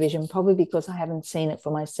create that vision, probably because I haven't seen it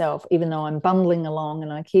for myself, even though I'm bumbling along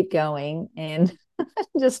and I keep going and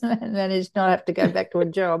just managed not have to go back to a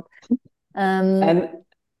job. And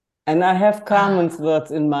I have Carmen's words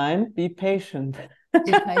in mind, be patient.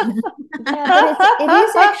 Yeah, but it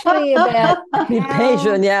is actually about be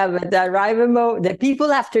patient. Yeah, but that the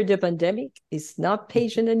people after the pandemic is not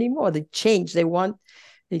patient anymore. They change.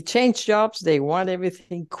 They change jobs. They want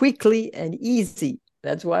everything quickly and easy.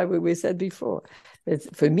 That's why we said before.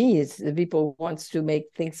 For me, it's the people wants to make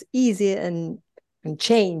things easy and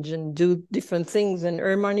change and do different things and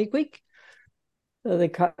earn money quick. So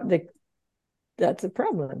that's a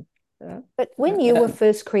problem. But when you were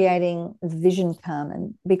first creating the vision,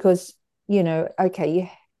 Carmen, because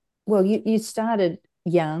okay, you started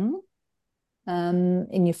young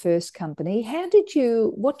in your first company.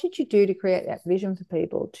 What did you do to create that vision for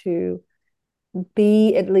people to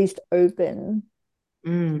be at least open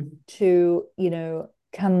to,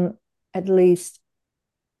 come at least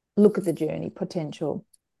look at the journey potential?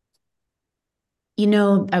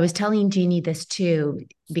 I was telling Jeannie this too,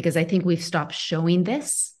 because I think we've stopped showing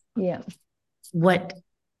this. Yeah.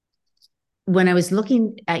 When I was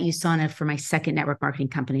looking at USANA for my second network marketing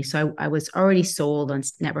company, so I was already sold on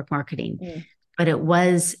network marketing, but it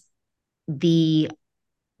was the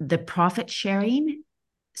profit sharing.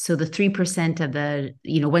 So the 3% of the,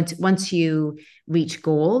 once you reach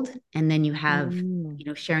gold and then you have,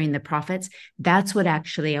 sharing the profits, that's what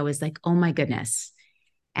actually I was like, oh my goodness.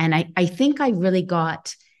 And I think I really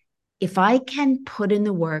got, if I can put in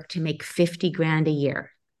the work to make 50 grand a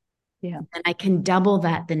year, and I can double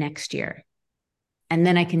that the next year. And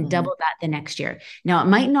then I can double that the next year. Now, it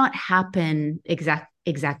might not happen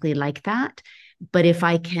exactly like that, but if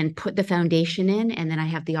I can put the foundation in and then I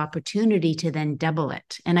have the opportunity to then double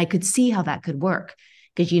it, and I could see how that could work,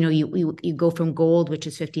 because, you go from gold, which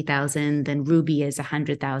is 50,000, then ruby is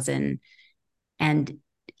 100,000. And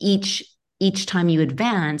each time you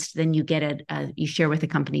advance, then you get you share with the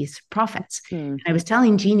company's profits. And I was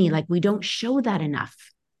telling Jeannie, like, we don't show that enough,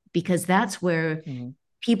 because that's where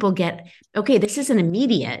people get, okay, this isn't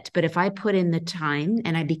immediate, but if I put in the time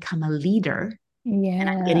and I become a leader, and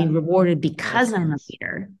I'm getting rewarded because I'm a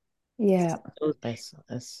leader. Yeah. So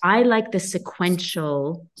I like the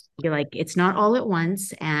sequential, like, it's not all at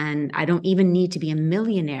once, and I don't even need to be a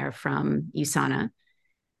millionaire from USANA,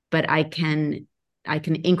 but I can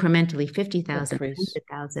incrementally 50,000,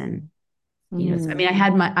 100,000. So, I mean, I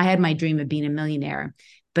had my dream of being a millionaire,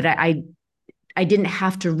 but I didn't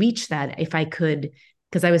have to reach that if I could,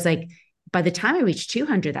 because I was like, by the time I reach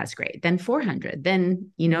 200, that's great. Then 400,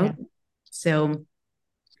 then, so,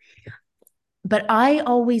 but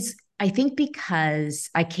I think because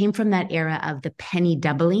I came from that era of the penny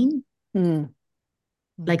doubling,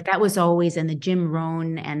 like that was always in the Jim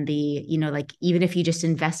Rohn and the, like, even if you just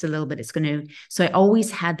invest a little bit, it's going to, so I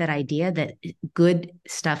always had that idea that good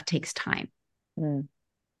stuff takes time.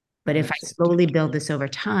 But if I slowly build this over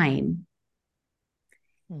time,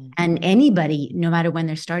 and anybody, no matter when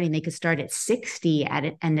they're starting, they could start at 60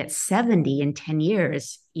 and at 70 in 10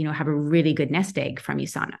 years, have a really good nest egg from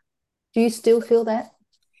USANA. Do you still feel that?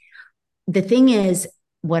 The thing is,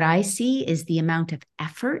 what I see is the amount of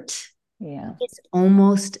effort. Yeah. It's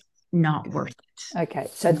almost not worth it. Okay.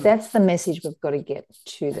 So that's the message we've got to get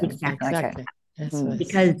to them. Exactly. Okay.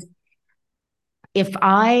 Because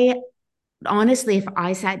honestly, if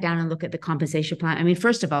I sat down and look at the compensation plan, I mean,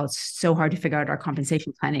 first of all, it's so hard to figure out our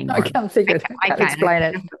compensation plan anymore. I can't figure it out. I can't explain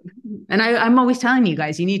it. And I'm always telling you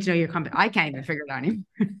guys, you need to know your I can't even figure it out anymore.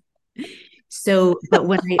 So, but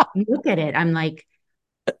when I look at it, I'm like,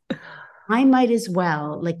 I might as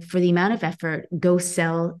well, like, for the amount of effort, go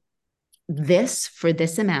sell this for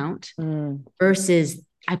this amount versus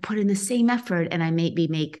I put in the same effort and I maybe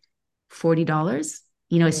make $40.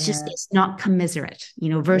 It's just, it's not commiserate,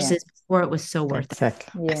 versus before it was so worth it.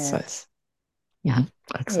 Yeah.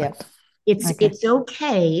 Exactly. It's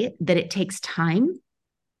okay that it takes time.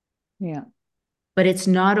 Yeah. But it's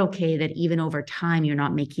not okay that even over time, you're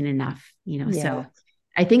not making enough, So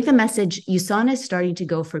I think the message, USANA is starting to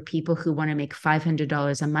go for people who want to make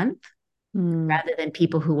 $500 a month rather than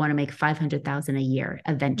people who want to make $500,000 a year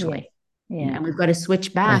eventually. Yeah. And we've got to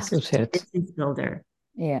switch back to business builder.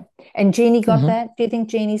 Yeah. And Jeannie got that? Do you think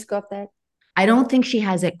Jeannie's got that? I don't think she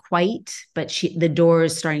has it quite, but the door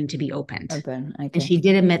is starting to be opened. Okay. And she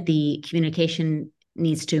did admit the communication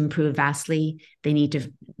needs to improve vastly.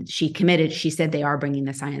 She committed, she said they are bringing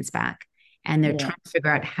the science back. And they're trying to figure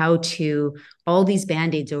out how to, all these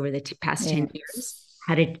Band-Aids over the past 10 years,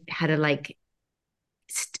 how to like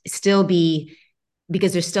still be,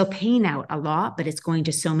 because they're still paying out a lot, but it's going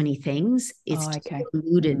to so many things. It's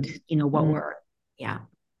diluted, what we're,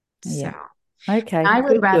 So, okay. I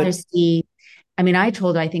would rather see, I mean, I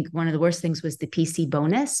think one of the worst things was the PC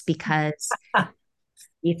bonus, because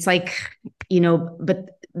it's like, but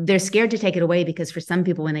they're scared to take it away because for some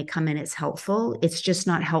people, when they come in, it's helpful. It's just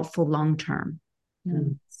not helpful long-term.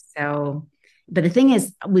 So, but the thing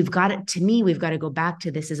is, we've got to go back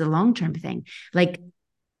to this as a long-term thing. Like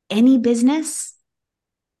any business,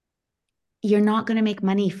 you're not going to make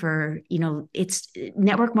money for, it's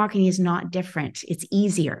network marketing is not different. It's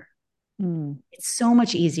easier. It's so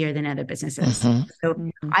much easier than other businesses.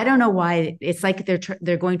 So I don't know why it's like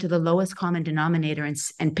they're going to the lowest common denominator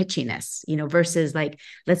and pitching this, versus like,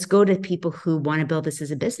 let's go to people who want to build this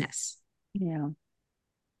as a business. Yeah.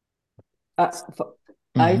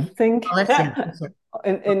 I think,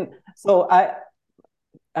 so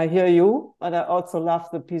I hear you, but I also love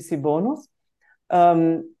the PC bonus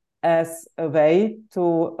as a way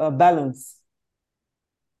to balance.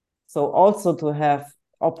 So also to have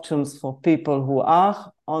options for people who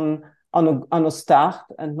are on a start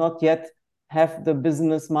and not yet have the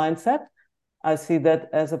business mindset. I see that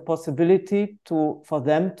as a possibility for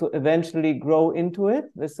them to eventually grow into it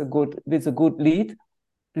with a good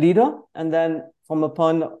leader, and then from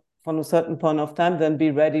a certain point of time, then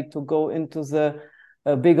be ready to go into the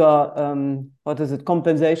bigger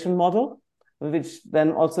compensation model, which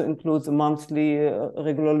then also includes a monthly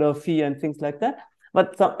regular fee and things like that.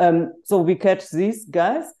 But so we catch these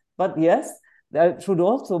guys, but yes, there should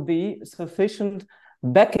also be sufficient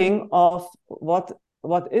backing of what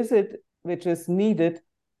is it which is needed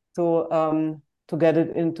to get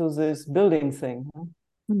it into this building thing.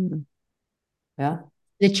 Yeah.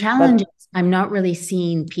 The challenge is I'm not really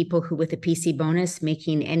seeing people who with a PC bonus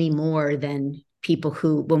making any more than people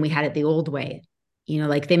who, when we had it the old way,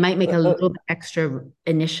 like they might make a little bit extra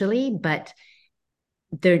initially, but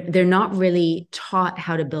they're not really taught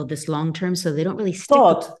how to build this long term, so they don't really stick.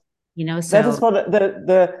 So that is for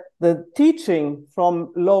the teaching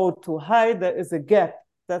from low to high. There is a gap.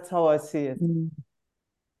 That's how I see it.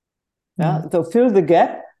 Yeah. So fill the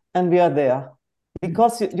gap, and we are there,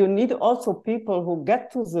 because you need also people who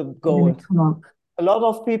get to the goal. A lot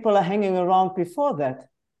of people are hanging around before that,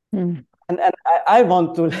 and I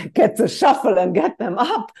want to get the shuffle and get them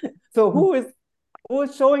up. So who is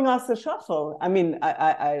showing us the shuffle? I mean,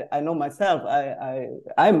 I know myself.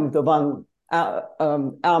 I'm the one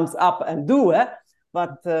arms up and do it,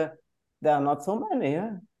 but there are not so many.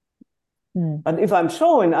 Yeah. But if I'm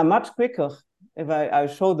showing, I'm much quicker if I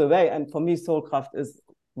show the way. And for me, Soulcraft is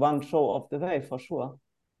one show of the way for sure.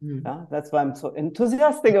 Yeah, that's why I'm so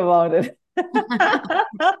enthusiastic about it.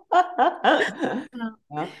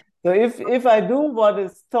 Yeah. So if I do what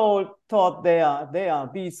is taught there,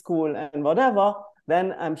 B school and whatever,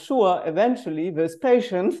 then I'm sure eventually with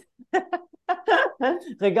patience,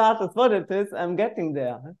 regardless what it is, I'm getting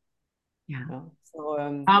there. Yeah.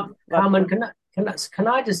 So, Carmen, can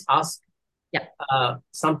I just ask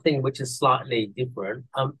something which is slightly different?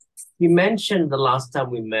 You mentioned the last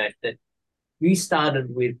time we met that you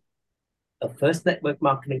started with a first network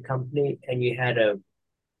marketing company and you had a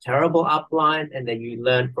terrible upline, and then you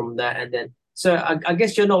learned from that, and then so I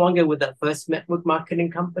guess you're no longer with that first network marketing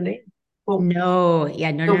company. Well, no.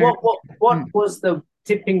 So what was the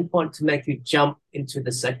tipping point to make you jump into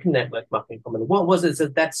the second network marketing company? What was it? So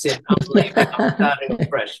that's it. I'm leaving. I'm starting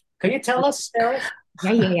fresh. Can you tell us, Sarah?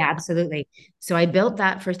 Yeah, absolutely. So I built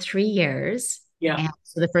that for 3 years. Yeah. And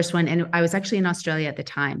so the first one, and I was actually in Australia at the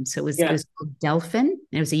time. So it was called Delphin. And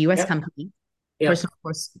it was a US company,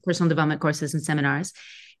 personal development courses and seminars.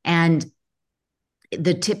 And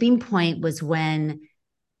the tipping point was when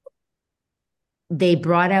they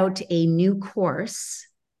brought out a new course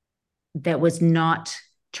that was not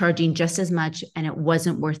charging just as much, and it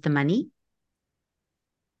wasn't worth the money.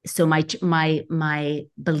 So my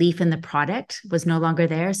belief in the product was no longer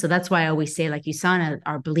there. So that's why I always say, like USANA,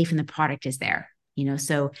 our belief in the product is there,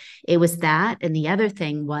 so it was that. And the other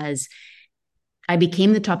thing was I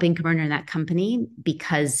became the top income earner in that company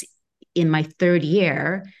because in my 3rd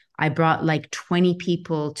year, I brought like 20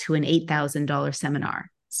 people to an $8,000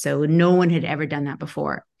 seminar. So no one had ever done that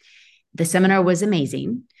before. The seminar was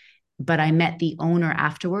amazing, but I met the owner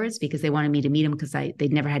afterwards because they wanted me to meet him because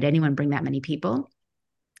they'd never had anyone bring that many people.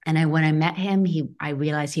 And when I met him, I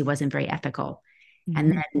realized he wasn't very ethical.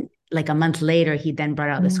 And then like a month later, he then brought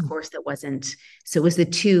out this course that wasn't. So it was the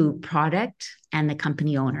two, product and the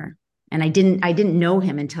company owner. And I didn't know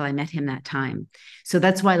him until I met him that time. So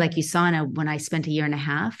that's why, like USANA, when I spent 1.5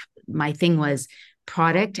 years, my thing was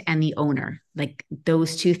product and the owner, like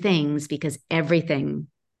those two things, because everything,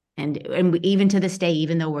 and even to this day,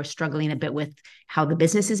 even though we're struggling a bit with how the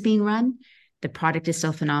business is being run, the product is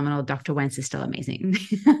still phenomenal. Dr. Wentz is still amazing.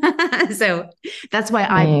 So that's why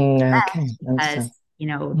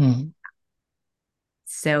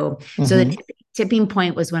So the tipping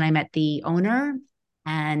point was when I met the owner,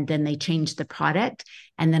 and then they changed the product,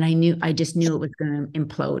 and then I just knew it was going to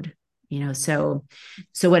implode. So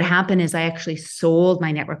what happened is I actually sold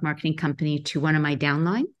my network marketing company to one of my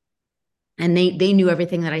downline, and they knew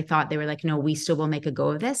everything that I thought. They were like, no, we still will make a go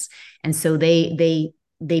of this. And so they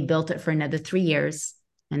built it for another 3 years.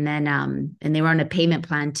 And then, and they were on a payment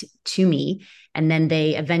plan to me. And then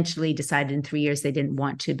they eventually decided in 3 years, they didn't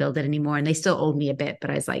want to build it anymore. And they still owed me a bit, but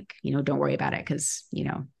I was like, don't worry about it. Cause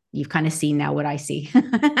you've kind of seen now what I see.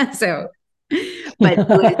 So, but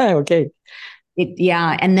okay.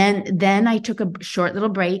 And then I took a short little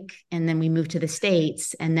break, and then we moved to the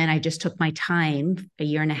States. And then I just took my time, a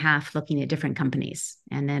year and a half, looking at different companies.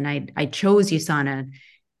 And then I chose USANA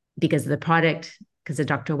because of the product, because of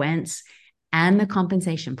Dr. Wentz, and the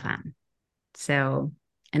compensation plan. So,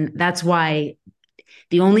 and that's why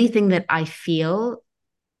the only thing that I feel,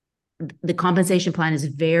 the compensation plan is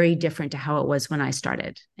very different to how it was when I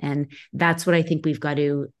started. And that's what I think we've got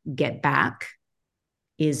to get back,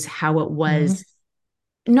 is how it was.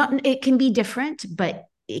 It can be different, but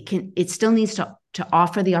it still needs to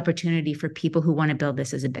offer the opportunity for people who want to build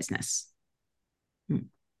this as a business.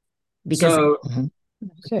 Because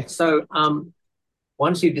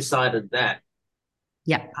once you decided that,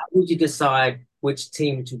 how did you decide which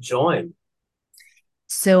team to join?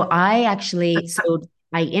 So I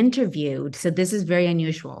interviewed. So this is very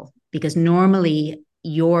unusual, because normally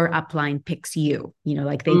your upline picks you,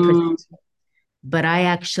 like they present. But I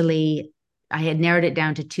had narrowed it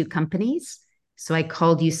down to 2 companies. So I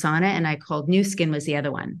called USANA, and I called Nu Skin was the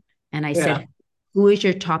other one. And I said, who is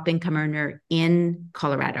your top income earner in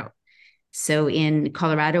Colorado? So in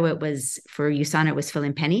Colorado, it was, for USANA, it was Phil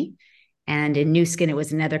and Penny. And in Nu Skin, it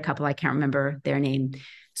was another couple. I can't remember their name.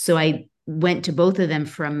 So I went to both of them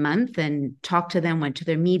for a month and talked to them, went to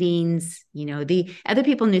their meetings. The other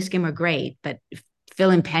people in Nu Skin were great, but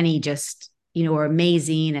Phil and Penny just, were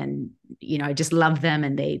amazing. And, I just loved them.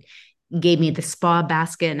 And they gave me the spa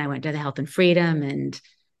basket, and I went to the Health and Freedom. And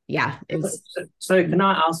so can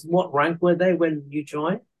I ask, what rank were they when you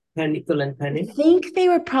joined? Phil and Penny? I think they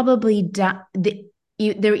were probably they're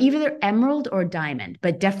either emerald or diamond,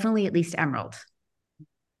 but definitely at least emerald.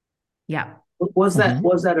 Yeah. Was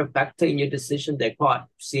that a factor in your decision? They're quite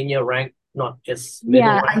senior rank, not just middle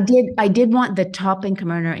rank? I did want the top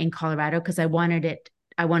income earner in Colorado, because I wanted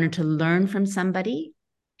to learn from somebody.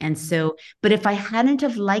 And so, but if I hadn't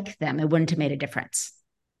have liked them, it wouldn't have made a difference.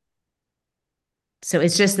 So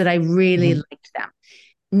it's just that I really liked them.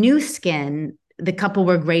 Nu Skin, the couple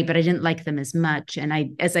were great, but I didn't like them as much. And I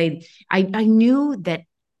knew that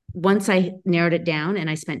once I narrowed it down and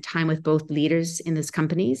I spent time with both leaders in those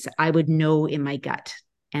companies, I would know in my gut.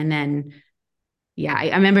 And then, I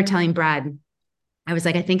remember telling Brad, I was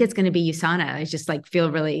like, I think it's going to be USANA. I just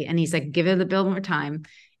feel really, and he's like, give it a bit more time.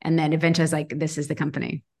 And then eventually I was like, this is the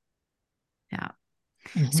company. Yeah.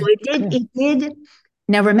 So it did.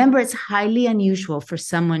 Now, remember, it's highly unusual for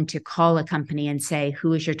someone to call a company and say,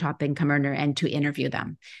 who is your top income earner, and to interview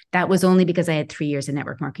them. That was only because I had 3 years of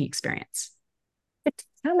network marketing experience. But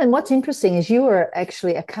Carmen, what's interesting is you were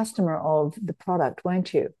actually a customer of the product,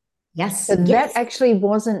 weren't you? Yes. So that actually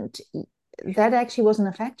wasn't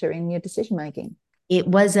a factor in your decision-making. It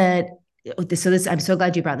was I'm so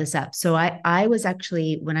glad you brought this up. So I was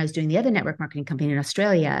actually, when I was doing the other network marketing company in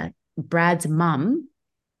Australia, Brad's mom,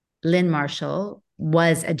 Lynn Marshall,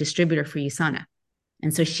 was a distributor for USANA.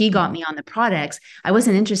 And so she got me on the products. I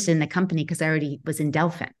wasn't interested in the company because I already was in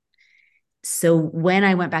Delphin. So when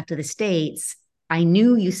I went back to the States, I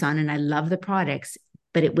knew USANA and I loved the products,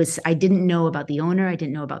 but I didn't know about the owner. I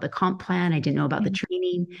didn't know about the comp plan. I didn't know about the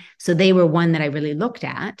training. So they were one that I really looked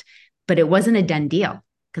at, but it wasn't a done deal,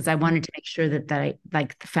 because I wanted to make sure that I,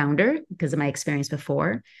 like the founder, because of my experience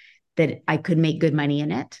before, that I could make good money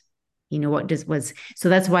in it. So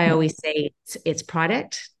that's why I always say it's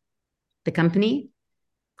product, the company,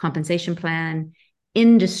 compensation plan,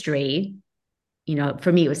 industry.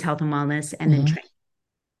 For me, it was health and wellness, and then training.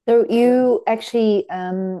 So you actually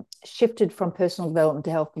shifted from personal development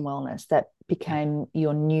to health and wellness. That became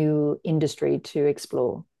your new industry to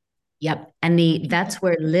explore. Yep. And that's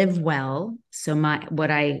where Live Well. So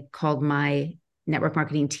what I called my network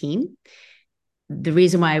marketing team. The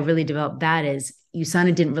reason why I really developed that is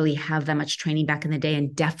USANA didn't really have that much training back in the day,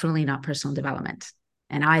 and definitely not personal development.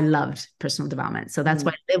 And I loved personal development. So that's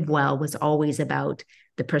why Live Well was always about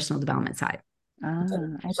the personal development side.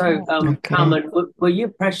 Okay. So, Carmen, were you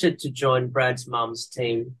pressured to join Brad's mom's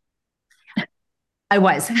team? I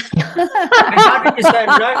was. How did you say,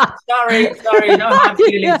 no, sorry, no hard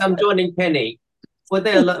feelings, I'm joining Penny? Was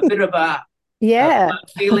there a bit of a Yeah.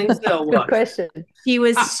 Feelings or Good what? question. She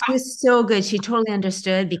was so good. She totally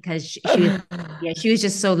understood because she was, yeah, she was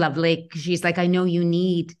just so lovely. She's like, I know you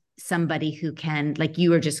need somebody who can, like,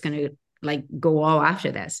 you are just going to like go all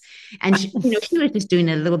after this. And she, she was just doing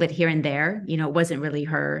a little bit here and there, it wasn't really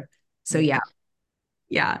her. So yeah.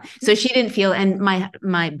 Yeah. So she didn't feel, and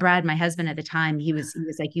my Brad, my husband at the time, he was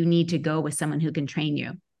like, you need to go with someone who can train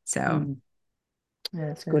you. So yeah,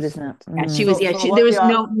 that's good, isn't it? yeah, she was, there was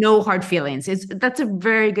no hard feelings. That's a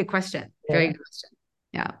very good question. Very good question.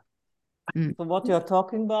 Yeah. So what you're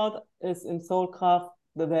talking about is in Soulcraft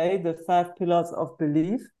the way, the 5 pillars of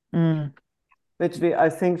belief, which we, I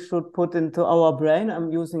think, should put into our brain.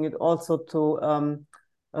 I'm using it also to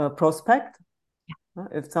prospect.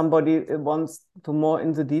 If somebody wants to more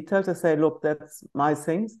in the detail, to say, look, that's my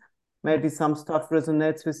things. Maybe some stuff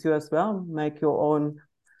resonates with you as well. Make your own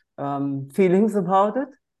feelings about it.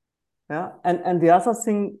 Yeah. And the other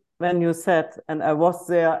thing, when you said, and I was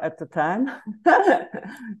there at the time,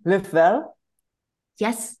 live well.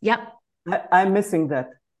 Yes. Yep. I'm missing that.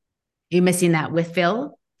 You're missing that with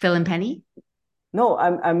Phil and Penny? No,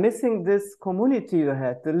 I'm missing this community you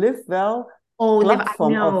had, the Live Well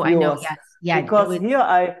platform of yours. Yes. Yeah. Because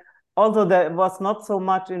here although there was not so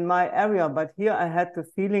much in my area, but here I had the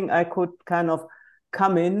feeling I could kind of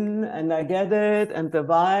come in and I get it, and the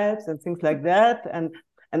vibes and things like that. And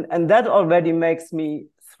that already makes me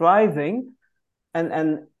thriving.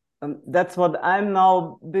 And that's what I'm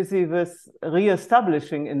now busy with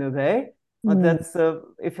reestablishing in a way. But that's,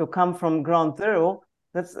 if you come from ground zero,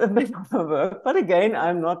 that's a bit of a work. But again,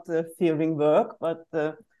 I'm not fearing work, but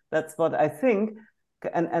that's what I think.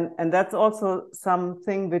 And that's also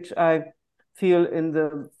something which I feel in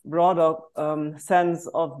the broader sense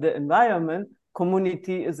of the environment.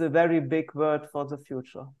 Community is a very big word for the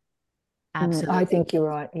future. Absolutely. I think you're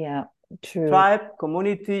right. Yeah, true. Tribe,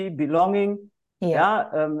 community, belonging,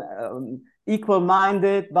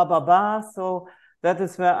 equal-minded, So that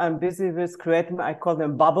is where I'm busy with creating, I call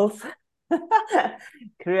them bubbles,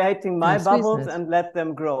 creating my bubbles and let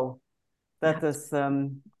them grow. That is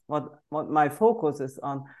what my focus is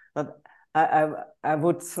on. But I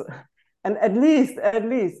would, and at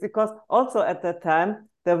least, because also at that time,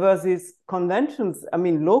 there were these conventions, I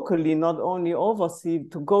mean, locally, not only overseas,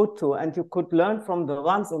 to go to, and you could learn from the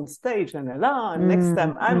ones on stage, and next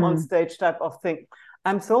time I'm on stage type of thing.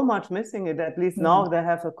 I'm so much missing it. At least now they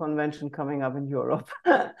have a convention coming up in Europe.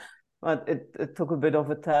 But it took a bit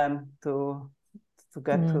of a time to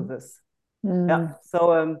get to this. Yeah.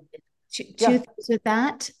 So two things with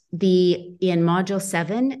that. In module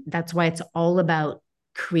 7, that's why it's all about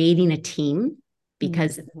creating a team,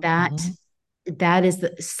 because that is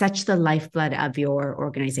such the lifeblood of your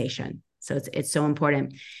organization. So it's so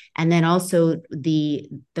important. And then also the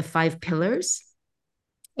 5 pillars.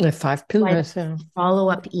 The 5 pillars,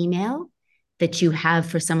 follow-up email that you have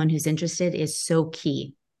for someone who's interested is so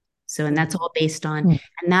key. So, and that's all based on,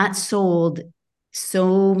 and that sold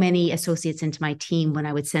so many associates into my team when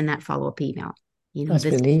I would send that follow-up email. That's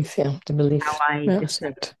belief, the belief. How I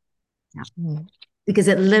because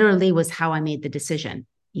it literally was how I made the decision.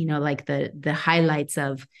 Like the highlights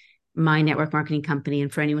of my network marketing company, and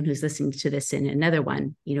for anyone who's listening to this in another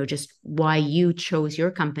one, just why you chose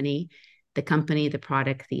your company, the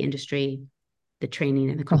product, the industry, the training,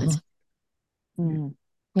 and the compensation.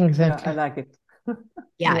 Exactly. Yeah, I like it.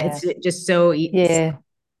 It's just so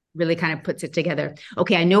really kind of puts it together.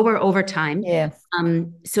 Okay, I know we're over time. Yeah.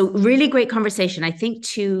 So really great conversation. I think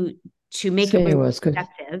to make it really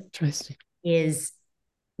effective is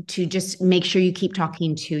to just make sure you keep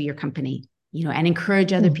talking to your company, and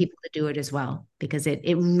encourage other people to do it as well, because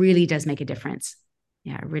it really does make a difference.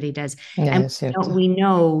 Yeah, it really does. And we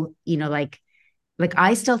know, like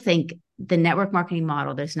I still think the network marketing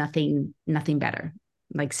model, there's nothing better.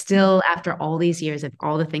 Like still after all these years of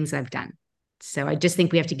all the things I've done. So I just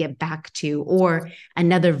think we have to get back to, or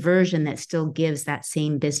another version that still gives that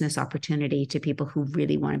same business opportunity to people who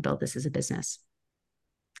really want to build this as a business.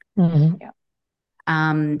 So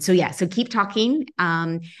keep talking.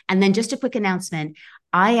 And then just a quick announcement.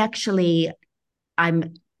 I'm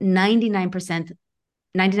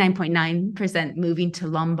 99.9% moving to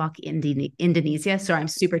Lombok, Indonesia. So I'm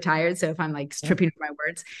super tired. So if I'm like tripping over my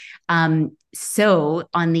words. So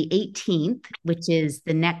on the 18th, which is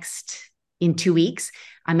in 2 weeks,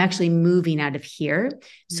 I'm actually moving out of here.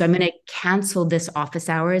 So I'm going to cancel this office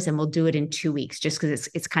hours, and we'll do it in 2 weeks, just because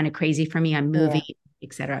it's kind of crazy for me. I'm moving,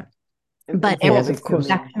 etc. But of course,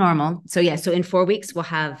 that's normal. So so in 4 weeks we'll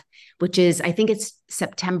have, which is, I think it's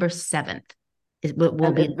September 7th. It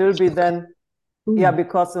will be then. Yeah,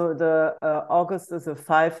 because the August is a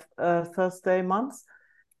 5 Thursday month,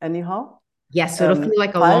 anyhow. Yes, so it'll feel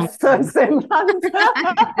like a long time. Same month.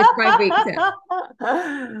 5 weeks.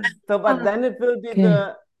 So, but then it will be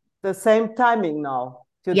the same timing now.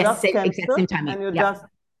 You just exact same timing. And you just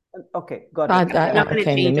okay, got it. I'm not going to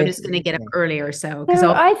change. I'm just going to get up earlier. So, because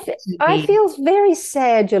I feel very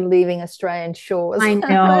sad you're leaving Australian shores. I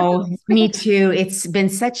know, me too. It's been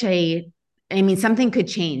such a. I mean, something could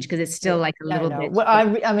change because it's still like a little bit. Well, I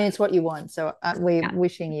mean, it's what you want. So we're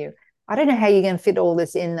wishing you. I don't know how you're going to fit all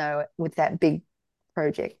this in though with that big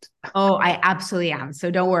project. Oh, I absolutely am.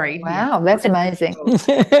 So don't worry. Wow, that's amazing.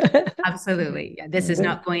 Absolutely. Yeah, this is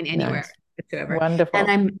not going anywhere whatsoever. Wonderful.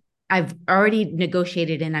 And I've already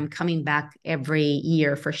negotiated and I'm coming back every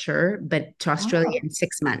year for sure, but to Australia in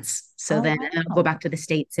 6 months. So then I'll go back to the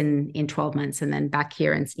States in 12 months and then back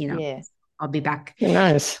here and, I'll be back.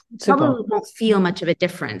 Nice. Probably won't feel much of a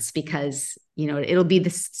difference because, it'll be the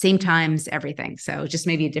same times, everything. So just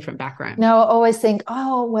maybe a different background. No, I always think,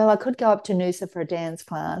 I could go up to Noosa for a dance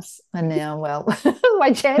class. And now,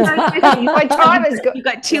 my time is gone. You've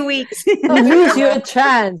got 2 weeks. You lose your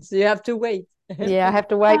chance. You have to wait. Yeah, I have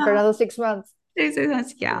to wait for another 6 months. 6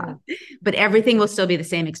 months, but everything will still be the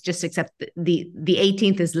same. It's just except the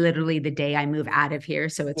 18th is literally the day I move out of here.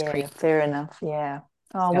 So it's crazy. Fair enough. Yeah.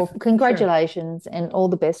 Oh, well, congratulations and all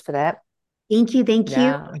the best for that. Thank you. And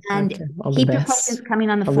keep your questions coming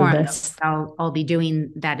on the forum. I'll be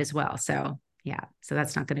doing that as well. So, so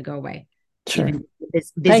that's not going to go away. Sure.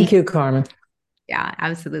 Thank you, Carmen. Yeah,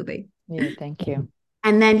 absolutely. Yeah, thank you.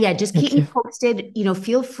 And then, just keep me posted,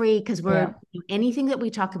 feel free because anything that we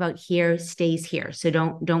talk about here stays here. So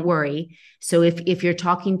don't worry. So if you're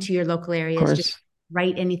talking to your local areas, just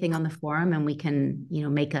write anything on the forum and we can,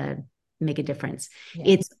 make a difference.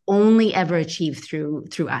 It's only ever achieved through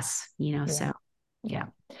us, so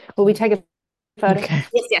Will we take a photo? Okay.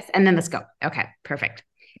 Yes. And then let's go. Okay, perfect.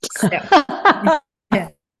 So you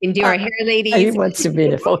can do our hair, ladies. He wants to be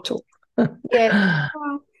in a photo. Yeah.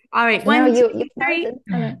 All right. One, two, three.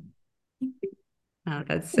 Oh,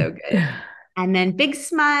 that's so good. And then big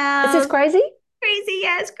smile. Is this crazy? Crazy,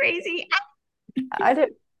 yes, crazy. I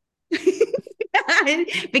don't.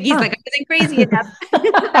 Vicky's like, I wasn't crazy enough.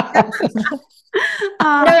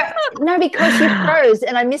 No, because you froze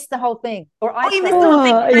and I missed the whole thing. Or I missed the whole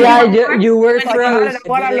thing. Yeah, you were froze.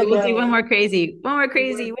 We'll do one more crazy. One,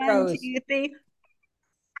 two, three.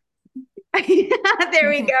 There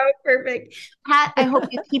we go. Perfect. Pat, I hope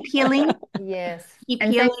you keep healing. Yes. Keep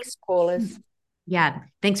healing. Thanks, Paulus. Yeah.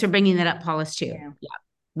 Thanks for bringing that up, Paulus, too.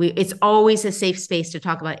 It's always a safe space to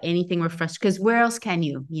talk about anything we're frustrated because where else can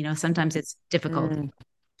you? Sometimes it's difficult.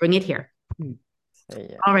 Bring it here.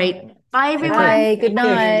 All right. Bye, everyone. Bye. Good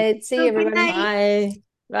night. See you, everybody.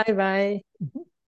 Bye. Bye.